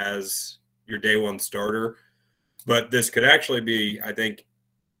him as your day 1 starter, but this could actually be, I think,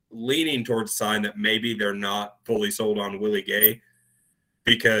 leaning towards a sign that maybe they're not fully sold on Willie Gay,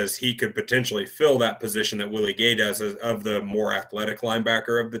 because he could potentially fill that position that Willie Gay does of the more athletic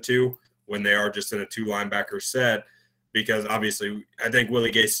linebacker of the two when they are just in a 2 linebacker set. Because obviously, I think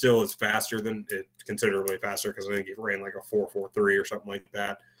Willie Gay still is faster than considerably faster, because I think he ran like a 4.43 or something like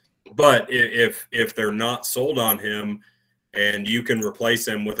that. But if they're not sold on him and you can replace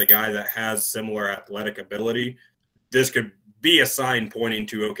him with a guy that has similar athletic ability, this could be a sign pointing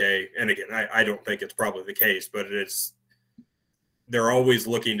to, okay, and again, I don't think it's probably the case, but they're always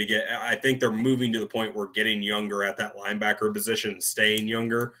looking to get – I think they're moving to the point where getting younger at that linebacker position, staying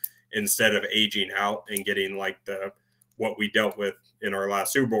younger instead of aging out and getting like what we dealt with in our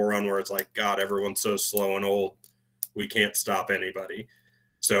last Super Bowl run, where it's like, God, everyone's so slow and old, we can't stop anybody.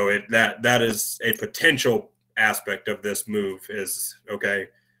 So that is a potential aspect of this move is, okay,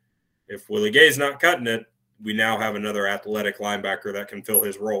 if Willie Gay's not cutting it, we now have another athletic linebacker that can fill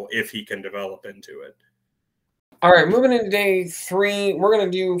his role if he can develop into it. All right, moving into day 3, we're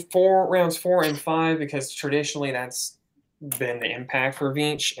going to do rounds 4 and 5 because traditionally that's been the impact for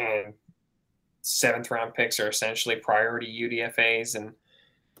Veach, and 7th round picks are essentially priority UDFAs. And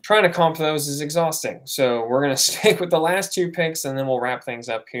trying to comp those is exhausting. So we're going to stick with the last two picks, and then we'll wrap things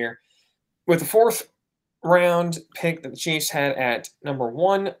up here. With the fourth round pick that the Chiefs had at number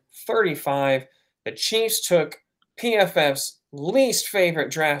 135, the Chiefs took PFF's least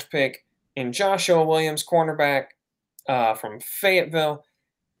favorite draft pick in Joshua Williams, cornerback from Fayetteville.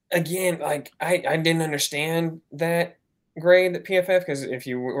 Again, like I didn't understand that grade that PFF, because if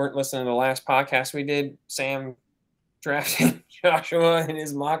you weren't listening to the last podcast we did, Sam drafted Joshua in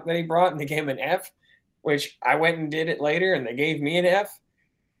his mock that he brought, and they gave him an F, which I went and did it later, and they gave me an F,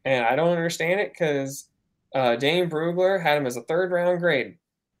 and I don't understand it because Dane Brugler had him as a third-round grade.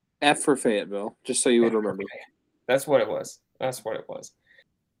 F for Fayetteville, just so you would remember. That's what it was. That's what it was.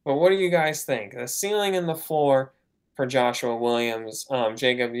 But what do you guys think? The ceiling and the floor for Joshua Williams.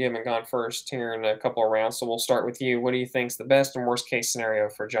 Jacob, you haven't gone first here in a couple of rounds, so we'll start with you. What do you think is the best and worst case scenario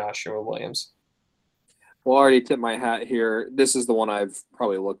for Joshua Williams? Well, I already tipped my hat here. This is the one I've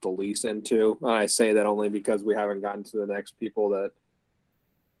probably looked the least into. And I say that only because we haven't gotten to the next people that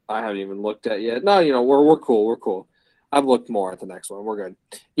I haven't even looked at yet. No, we're cool. We're cool. I've looked more at the next one. We're good.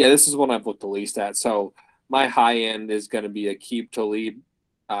 Yeah, this is one I've looked the least at. So my high end is going to be a Aqib Talib.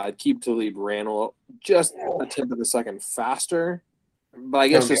 Aqib Talib ran just a tenth of a second faster. But I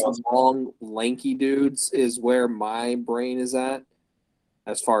guess just long, lanky dudes is where my brain is at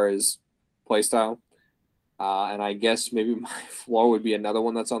as far as play style. And I guess maybe my floor would be another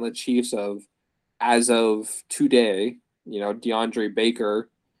one that's on the Chiefs as of today, DeAndre Baker,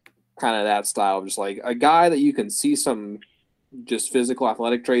 kind of that style, just like a guy that you can see some just physical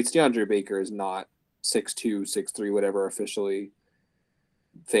athletic traits. DeAndre Baker is not 6'2", 6'3", whatever officially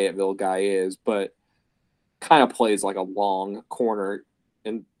Fayetteville guy is, but kind of plays like a long corner.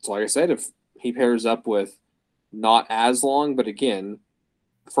 And so like I said, if he pairs up with not as long, but again,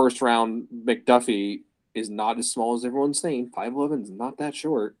 first round McDuffie is not as small as everyone's saying. 5'11" is not that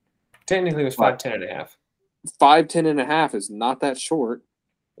short. Technically, it was 5'10" and a half. 5'10" and a half is not that short.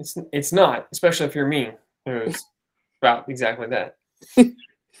 It's not, especially if you're me. It was about exactly that.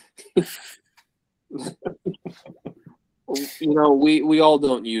 We all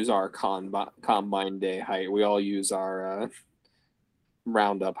don't use our combine day height. We all use our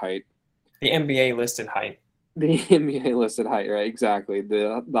roundup height. The NBA listed height. The NBA listed height, right? Exactly.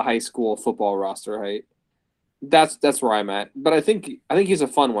 The high school football roster height. That's where I'm at. But I think he's a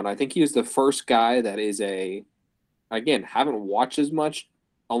fun one. I think he's the first guy that is again, haven't watched as much,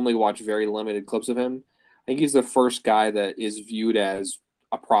 only watched very limited clips of him. I think he's the first guy that is viewed as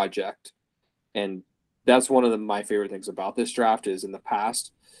a project. And that's one of my favorite things about this draft is in the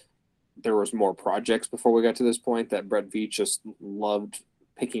past, there was more projects before we got to this point that Brett Veach just loved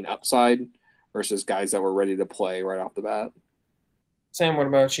picking upside versus guys that were ready to play right off the bat. Sam, what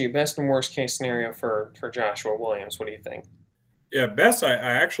about you? Best and worst case scenario for Joshua Williams. What do you think? Yeah, best, I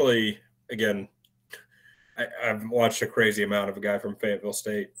actually, again, I've watched a crazy amount of a guy from Fayetteville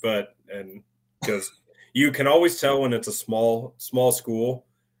State, and because you can always tell when it's a small school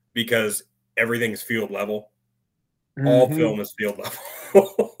because everything's field level. Mm-hmm. All film is field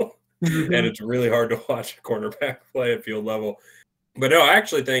level. Mm-hmm. And it's really hard to watch a cornerback play at field level. But no, I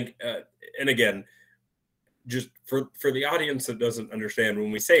actually think, and again, just for the audience that doesn't understand,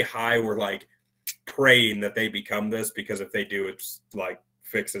 when we say high, we're like praying that they become this, because if they do, it's like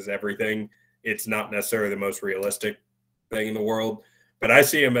fixes everything. It's not necessarily the most realistic thing in the world. But I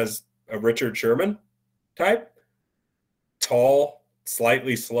see him as a Richard Sherman type. Tall,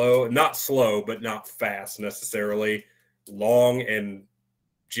 slightly slow. Not slow, but not fast necessarily. Long and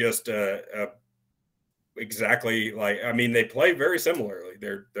just exactly like, I mean, they play very similarly.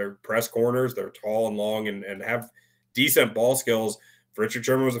 They're press corners. They're tall and long and have decent ball skills. Richard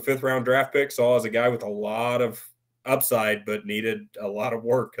Sherman was a 5th-round draft pick, saw as a guy with a lot of upside, but needed a lot of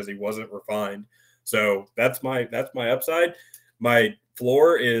work because he wasn't refined. So that's my upside. My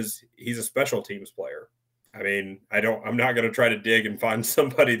floor is he's a special teams player. I mean, I'm not going to try to dig and find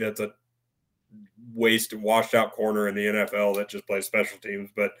somebody that's a washed out corner in the NFL that just plays special teams,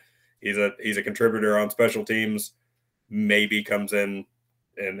 but he's a contributor on special teams, maybe comes in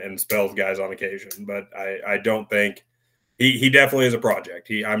and spells guys on occasion. But I don't think he definitely is a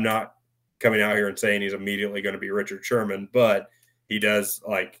project. I'm not coming out here and saying he's immediately going to be Richard Sherman, but he does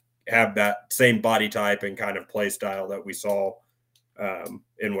like have that same body type and kind of play style that we saw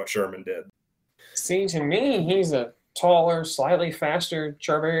in what Sherman did. See, to me, he's a taller, slightly faster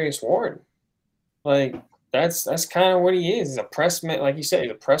Charvarius Ward. Like that's kind of what he is. He's a press, like you said,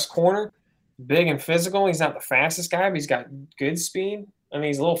 he's a press corner, big and physical. He's not the fastest guy, but he's got good speed. I mean,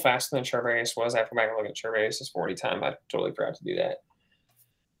 he's a little faster than Charvarius was. I have to go back and look at Charvarius' 40 time. I totally forgot to do that.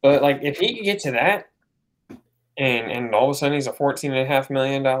 But like, if he could get to that, and all of a sudden he's a $14.5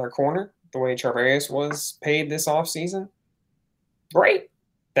 million corner, the way Charvarius was paid this offseason. Great.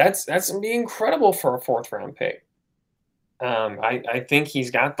 That's going to be incredible for a fourth-round pick. I think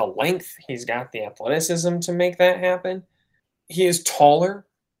he's got the length. He's got the athleticism to make that happen. He is taller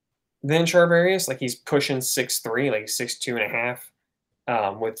than Charvarius. Like, he's pushing 6'3", like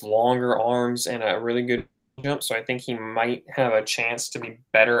 6'2.5", with longer arms and a really good jump. So I think he might have a chance to be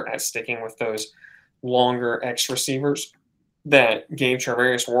better at sticking with those longer X receivers that gave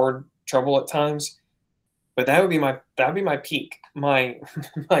Charvarius Ward trouble at times. But that would be my peak. My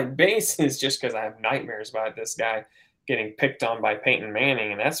base is just because I have nightmares about this guy getting picked on by Peyton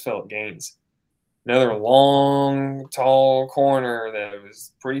Manning, and that's Phillip Gaines. Another long, tall corner that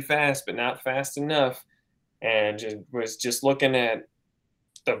was pretty fast, but not fast enough, and was just looking at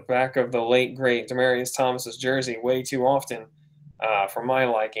the back of the late, great Demaryius Thomas's jersey way too often for my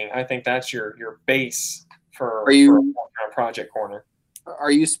liking. I think that's your base for a project corner.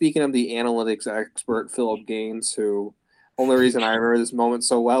 Are you speaking of the analytics expert, Phillip Gaines, who only reason I remember this moment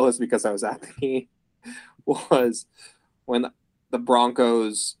so well is because I was at the game, was when the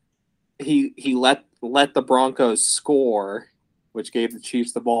Broncos he let the Broncos score, which gave the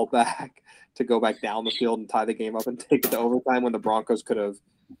Chiefs the ball back to go back down the field and tie the game up and take it to overtime when the Broncos could have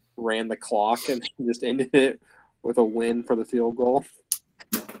ran the clock and just ended it with a win for the field goal.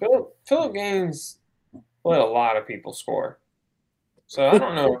 Phillip Gaines let a lot of people score. So I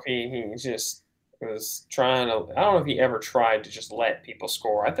don't know if he just was trying to – I don't know if he ever tried to just let people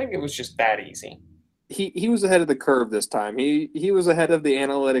score. I think it was just that easy. He was ahead of the curve this time. He was ahead of the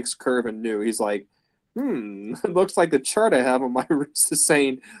analytics curve and knew. He's like, it looks like the chart I have on my wrist is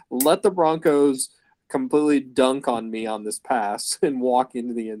saying, let the Broncos completely dunk on me on this pass and walk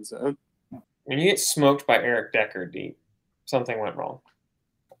into the end zone. When you get smoked by Eric Decker deep, something went wrong.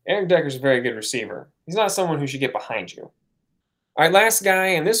 Eric Decker's a very good receiver. He's not someone who should get behind you. All right, last guy,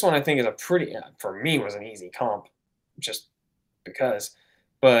 and this one I think is a pretty, for me, was an easy comp, just because.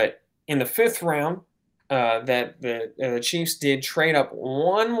 But in the 5th round, that the Chiefs did trade up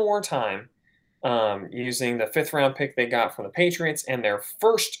one more time using the 5th round pick they got from the Patriots and their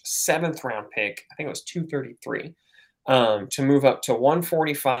first 7th round pick, I think it was 233, to move up to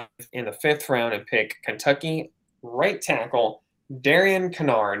 145 in the 5th round and pick Kentucky right tackle Darian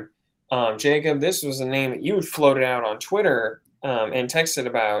Kinnard. Jacob, this was a name that you had floated out on Twitter and texted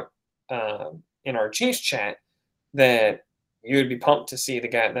about in our Chiefs chat that you would be pumped to see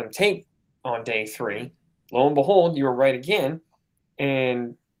them take on day 3. Lo and behold, you were right again,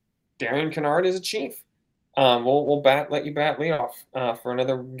 and Darian Kinnard is a Chief. We'll let you bat leadoff for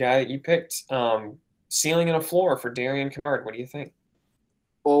another guy that you picked. Ceiling and a floor for Darian Kinnard. What do you think?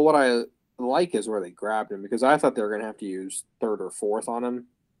 Well, what I like is where they grabbed him, because I thought they were going to have to use 3rd or 4th on him,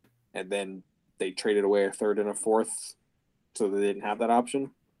 and then they traded away a 3rd and a 4th, so they didn't have that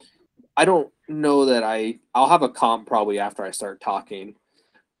option. I don't know that I'll have a comp probably after I start talking,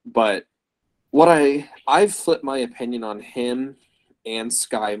 but what I've flipped my opinion on him and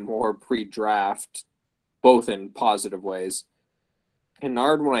Sky Moore pre-draft, both in positive ways.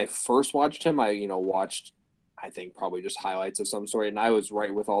 Kinnard, when I first watched him, I watched, I think, probably just highlights of some sort, and I was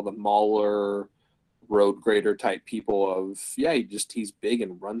right with all the Mauler, road grader type people of, he's big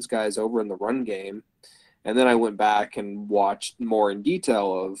and runs guys over in the run game. And then I went back and watched more in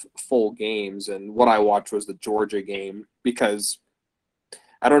detail of full games, and what I watched was the Georgia game, because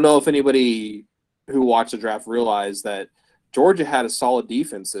I don't know if anybody who watched the draft realized that Georgia had a solid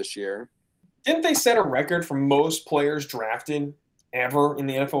defense this year. Didn't they set a record for most players drafted ever in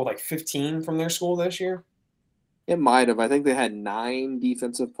the NFL with like 15 from their school this year? It might have. I think they had 9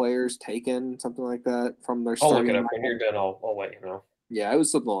 defensive players taken, something like that, from their starting. I'll look it up. When you're done, I'll let you know. Yeah, it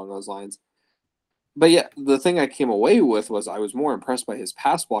was something along those lines. But yeah, the thing I came away with was I was more impressed by his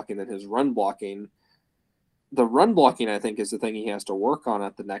pass blocking than his run blocking. The run blocking, I think, is the thing he has to work on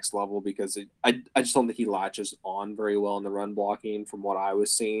at the next level, because I just don't think he latches on very well in the run blocking from what I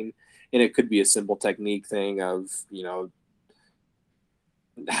was seeing. And it could be a simple technique thing of,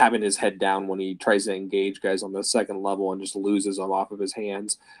 having his head down when he tries to engage guys on the second level and just loses them off of his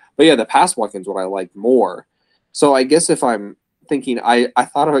hands. But yeah, the pass blocking is what I like more. So I guess if I'm thinking, I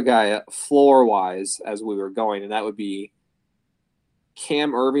thought of a guy floor-wise as we were going, and that would be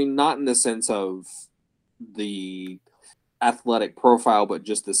Cam Erving, not in the sense of the athletic profile, but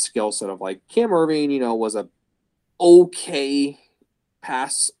just the skill set of, like, Cam Erving, was a okay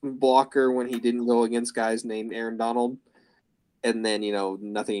pass blocker when he didn't go against guys named Aaron Donald. And then,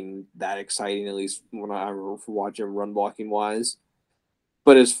 nothing that exciting, at least when I watch him run blocking wise.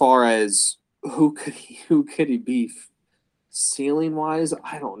 But as far as who could he be ceiling wise,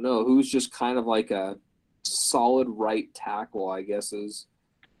 I don't know. Who's just kind of like a solid right tackle, I guess, is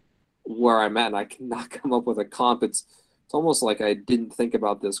where I'm at, and I cannot come up with a comp. It's almost like I didn't think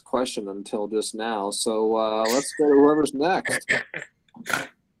about this question until just now. So let's go to whoever's next.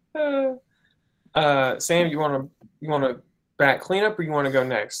 Sam, you want to back cleanup, or you want to go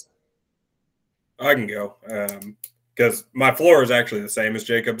next? I can go because my floor is actually the same as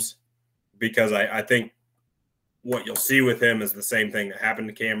Jacob's, because I think what you'll see with him is the same thing that happened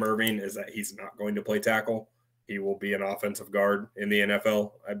to Cam Irving, is that he's not going to play tackle. He will be an offensive guard in the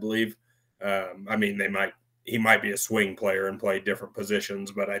NFL, I believe. I mean, he might be a swing player and play different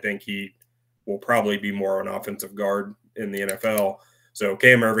positions, but I think he will probably be more an offensive guard in the NFL. So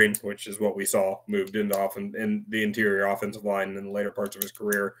Cam Irving, which is what we saw, moved into in the interior offensive line in the later parts of his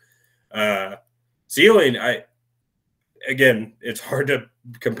career. Ceiling, again, it's hard to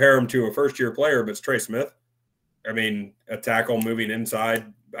compare him to a first-year player, but it's Trey Smith. I mean, a tackle moving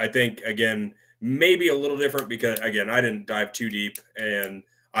inside. I think, again, maybe a little different because, again, I didn't dive too deep, and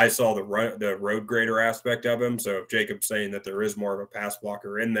I saw the road grader aspect of him. So if Jacob's saying that there is more of a pass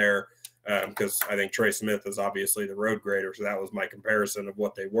blocker in there, because I think Trey Smith is obviously the road grader, so that was my comparison of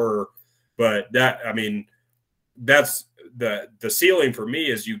what they were. But that's the ceiling for me,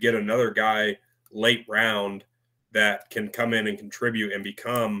 is you get another guy late round that can come in and contribute and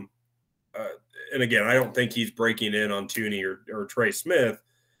become and again, I don't think he's breaking in on Thuney or Trey Smith,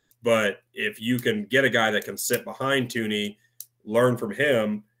 but if you can get a guy that can sit behind Thuney, learn from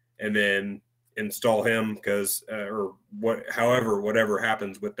him, and then install him, because whatever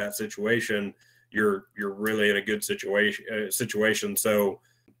happens with that situation, you're really in a good situation. So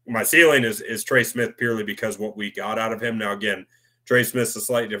my ceiling is Trey Smith, purely because what we got out of him. Now, again, Trey Smith's a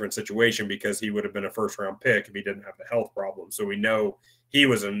slightly different situation because he would have been a first-round pick if he didn't have the health problem. So we know he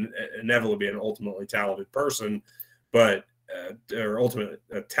was inevitably an ultimately talented person, but or ultimately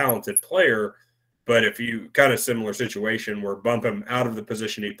a talented player. But if you kind of similar situation where bump him out of the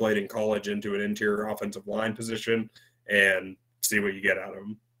position he played in college into an interior offensive line position and see what you get out of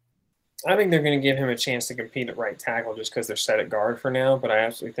him. I think they're going to give him a chance to compete at right tackle just because they're set at guard for now, but I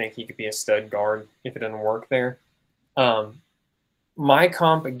absolutely think he could be a stud guard if it doesn't work there. My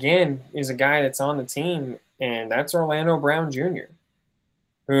comp, again, is a guy that's on the team, and that's Orlando Brown Jr.,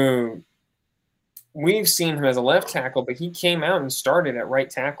 who we've seen him as a left tackle, but he came out and started at right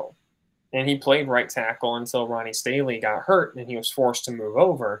tackle. And he played right tackle until Ronnie Staley got hurt, and he was forced to move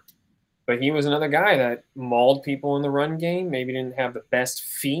over. But he was another guy that mauled people in the run game, maybe didn't have the best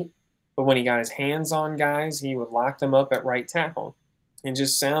feet, but when he got his hands on guys, he would lock them up at right tackle. It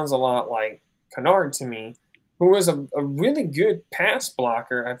just sounds a lot like Kennard to me, who was a really good pass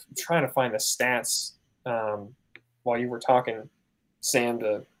blocker. I'm trying to find the stats while you were talking, Sam,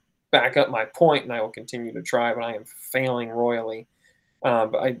 to back up my point, and I will continue to try, but I am failing royally.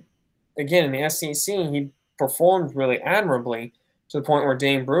 Again, in the SEC, he performed really admirably to the point where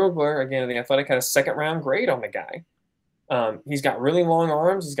Dane Brugler, again, the Athletic, had a second-round grade on the guy. He's got really long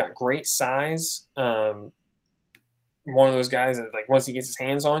arms. He's got great size. One of those guys that, like, once he gets his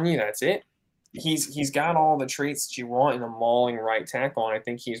hands on you, that's it. He's got all the traits that you want in a mauling right tackle, and I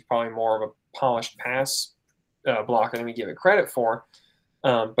think he's probably more of a polished pass blocker than we give it credit for.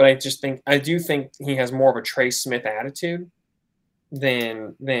 But I do think he has more of a Trey Smith attitude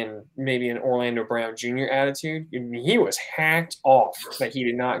than maybe an Orlando Brown Jr. attitude. I mean, he was hacked off that he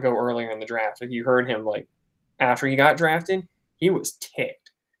did not go earlier in the draft. If you heard him, like, after he got drafted, he was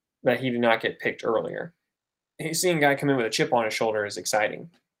ticked that he did not get picked earlier. Seeing a guy come in with a chip on his shoulder is exciting.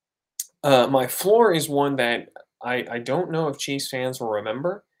 My floor is one that I don't know if Chiefs fans will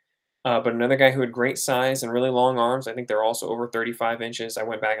remember, but another guy who had great size and really long arms. I think they're also over 35 inches. I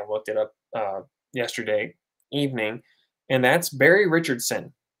went back and looked it up yesterday evening. And that's Barry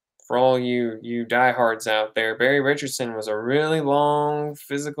Richardson. For all you diehards out there, Barry Richardson was a really long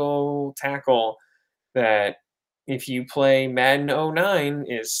physical tackle that, if you play Madden 09,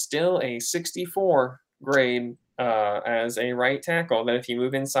 is still a 64 grade as a right tackle. That if you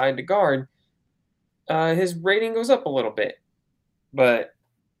move inside to guard, his rating goes up a little bit. But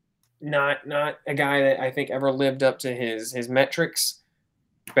not a guy that I think ever lived up to his metrics,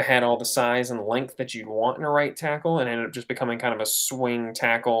 but had all the size and length that you'd want in a right tackle, and ended up just becoming kind of a swing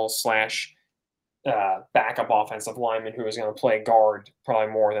tackle slash backup offensive lineman who was going to play guard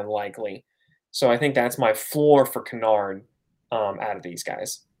probably more than likely. So I think that's my floor for Kennard out of these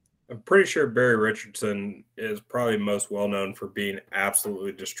guys. I'm pretty sure Barry Richardson is probably most well known for being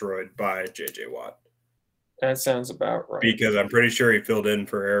absolutely destroyed by J.J. Watt. That sounds about right. Because I'm pretty sure he filled in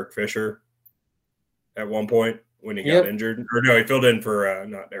for Eric Fisher at one point when he got injured. Or no, he filled in for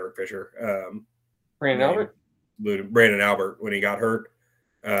not Eric Fisher. Brandon Albert? Brandon Albert when he got hurt.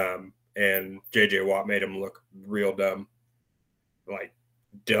 and J.J. Watt made him look real dumb. Like,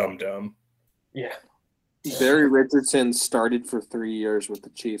 dumb. Yeah. Barry Richardson started for 3 years with the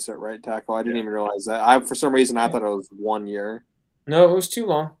Chiefs at right tackle. I didn't even realize that. For some reason, I thought it was 1 year. No, it was too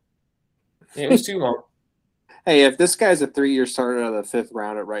long. It was too long. Hey, if this guy's a 3-year starter out of the 5th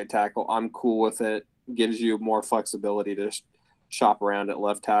round at right tackle, I'm cool with it. Gives you more flexibility to shop around at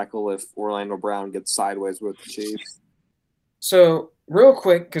left tackle if Orlando Brown gets sideways with the Chiefs. So, real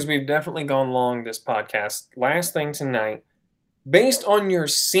quick, because we've definitely gone long this podcast, last thing tonight, based on your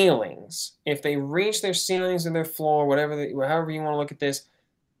ceilings, if they reach their ceilings or their floor, however you want to look at this,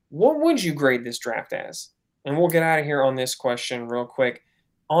 what would you grade this draft as? And we'll get out of here on this question real quick.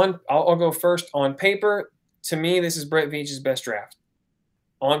 I'll go first. On paper, to me, this is Brett Veach's best draft.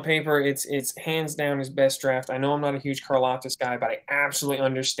 On paper, it's hands down his best draft. I know I'm not a huge Karlaftis guy, but I absolutely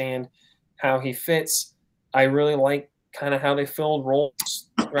understand how he fits. I really like kind of how they filled roles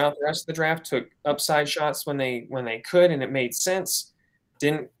throughout the rest of the draft, took upside shots when they could, and it made sense.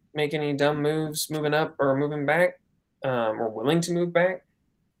 Didn't make any dumb moves moving up or moving back, or willing to move back.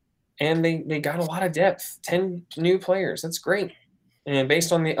 And they got a lot of depth, 10 new players. That's great. And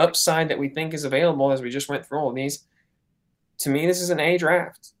based on the upside that we think is available as we just went through all of these, to me, this is an A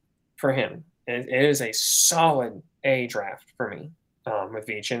draft for him. It is a solid A draft for me with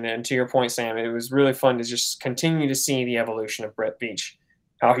Veach. And to your point, Sam, it was really fun to just continue to see the evolution of Brett Veach,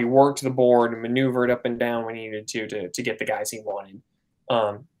 how he worked the board and maneuvered up and down when he needed to get the guys he wanted.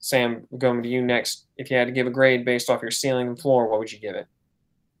 Sam, going to you next. If you had to give a grade based off your ceiling and floor, what would you give it?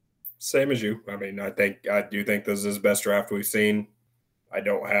 Same as you. I mean, I do think this is his best draft we've seen. I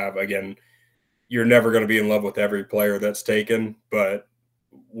don't have, again, you're never going to be in love with every player that's taken, but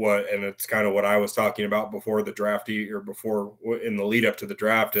and it's kind of what I was talking about before the draft or before in the lead up to the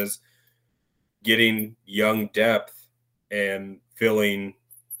draft is getting young depth and filling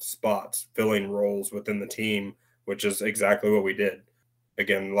spots, filling roles within the team, which is exactly what we did.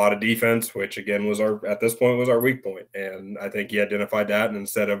 Again, a lot of defense, which again was at this point was our weak point. And I think he identified that. And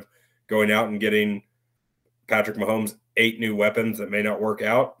instead of going out and getting Patrick Mahomes 8 new weapons that may not work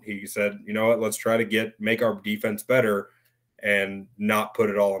out, he said, you know what, let's try to make our defense better and not put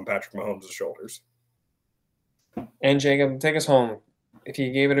it all on Patrick Mahomes' shoulders. And Jacob, take us home. If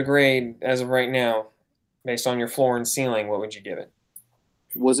you gave it a grade as of right now, based on your floor and ceiling, what would you give it?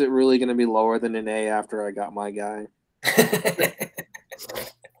 Was it really going to be lower than an A after I got my guy?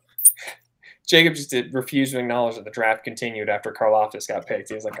 Jacob just refused to acknowledge that the draft continued after Karlaftis got picked.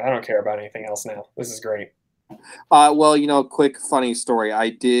 He was like, I don't care about anything else now. This is great. Well, quick funny story.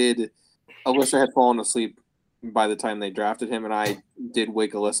 Alyssa had fallen asleep by the time they drafted him, and I did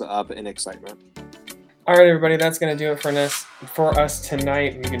wake Alyssa up in excitement. All right, everybody, that's going to do it for us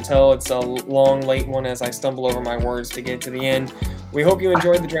tonight. You can tell it's a long, late one as I stumble over my words to get to the end. We hope you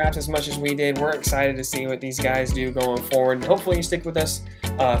enjoyed the draft as much as we did. We're excited to see what these guys do going forward. Hopefully you stick with us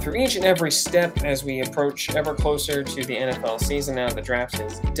through each and every step as we approach ever closer to the NFL season. Now the draft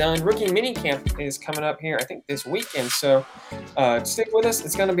is done. Rookie minicamp is coming up here, I think, this weekend. So stick with us.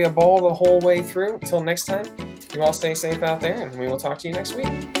 It's going to be a ball the whole way through. Until next time, you all stay safe out there, and we will talk to you next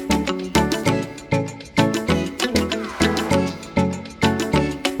week.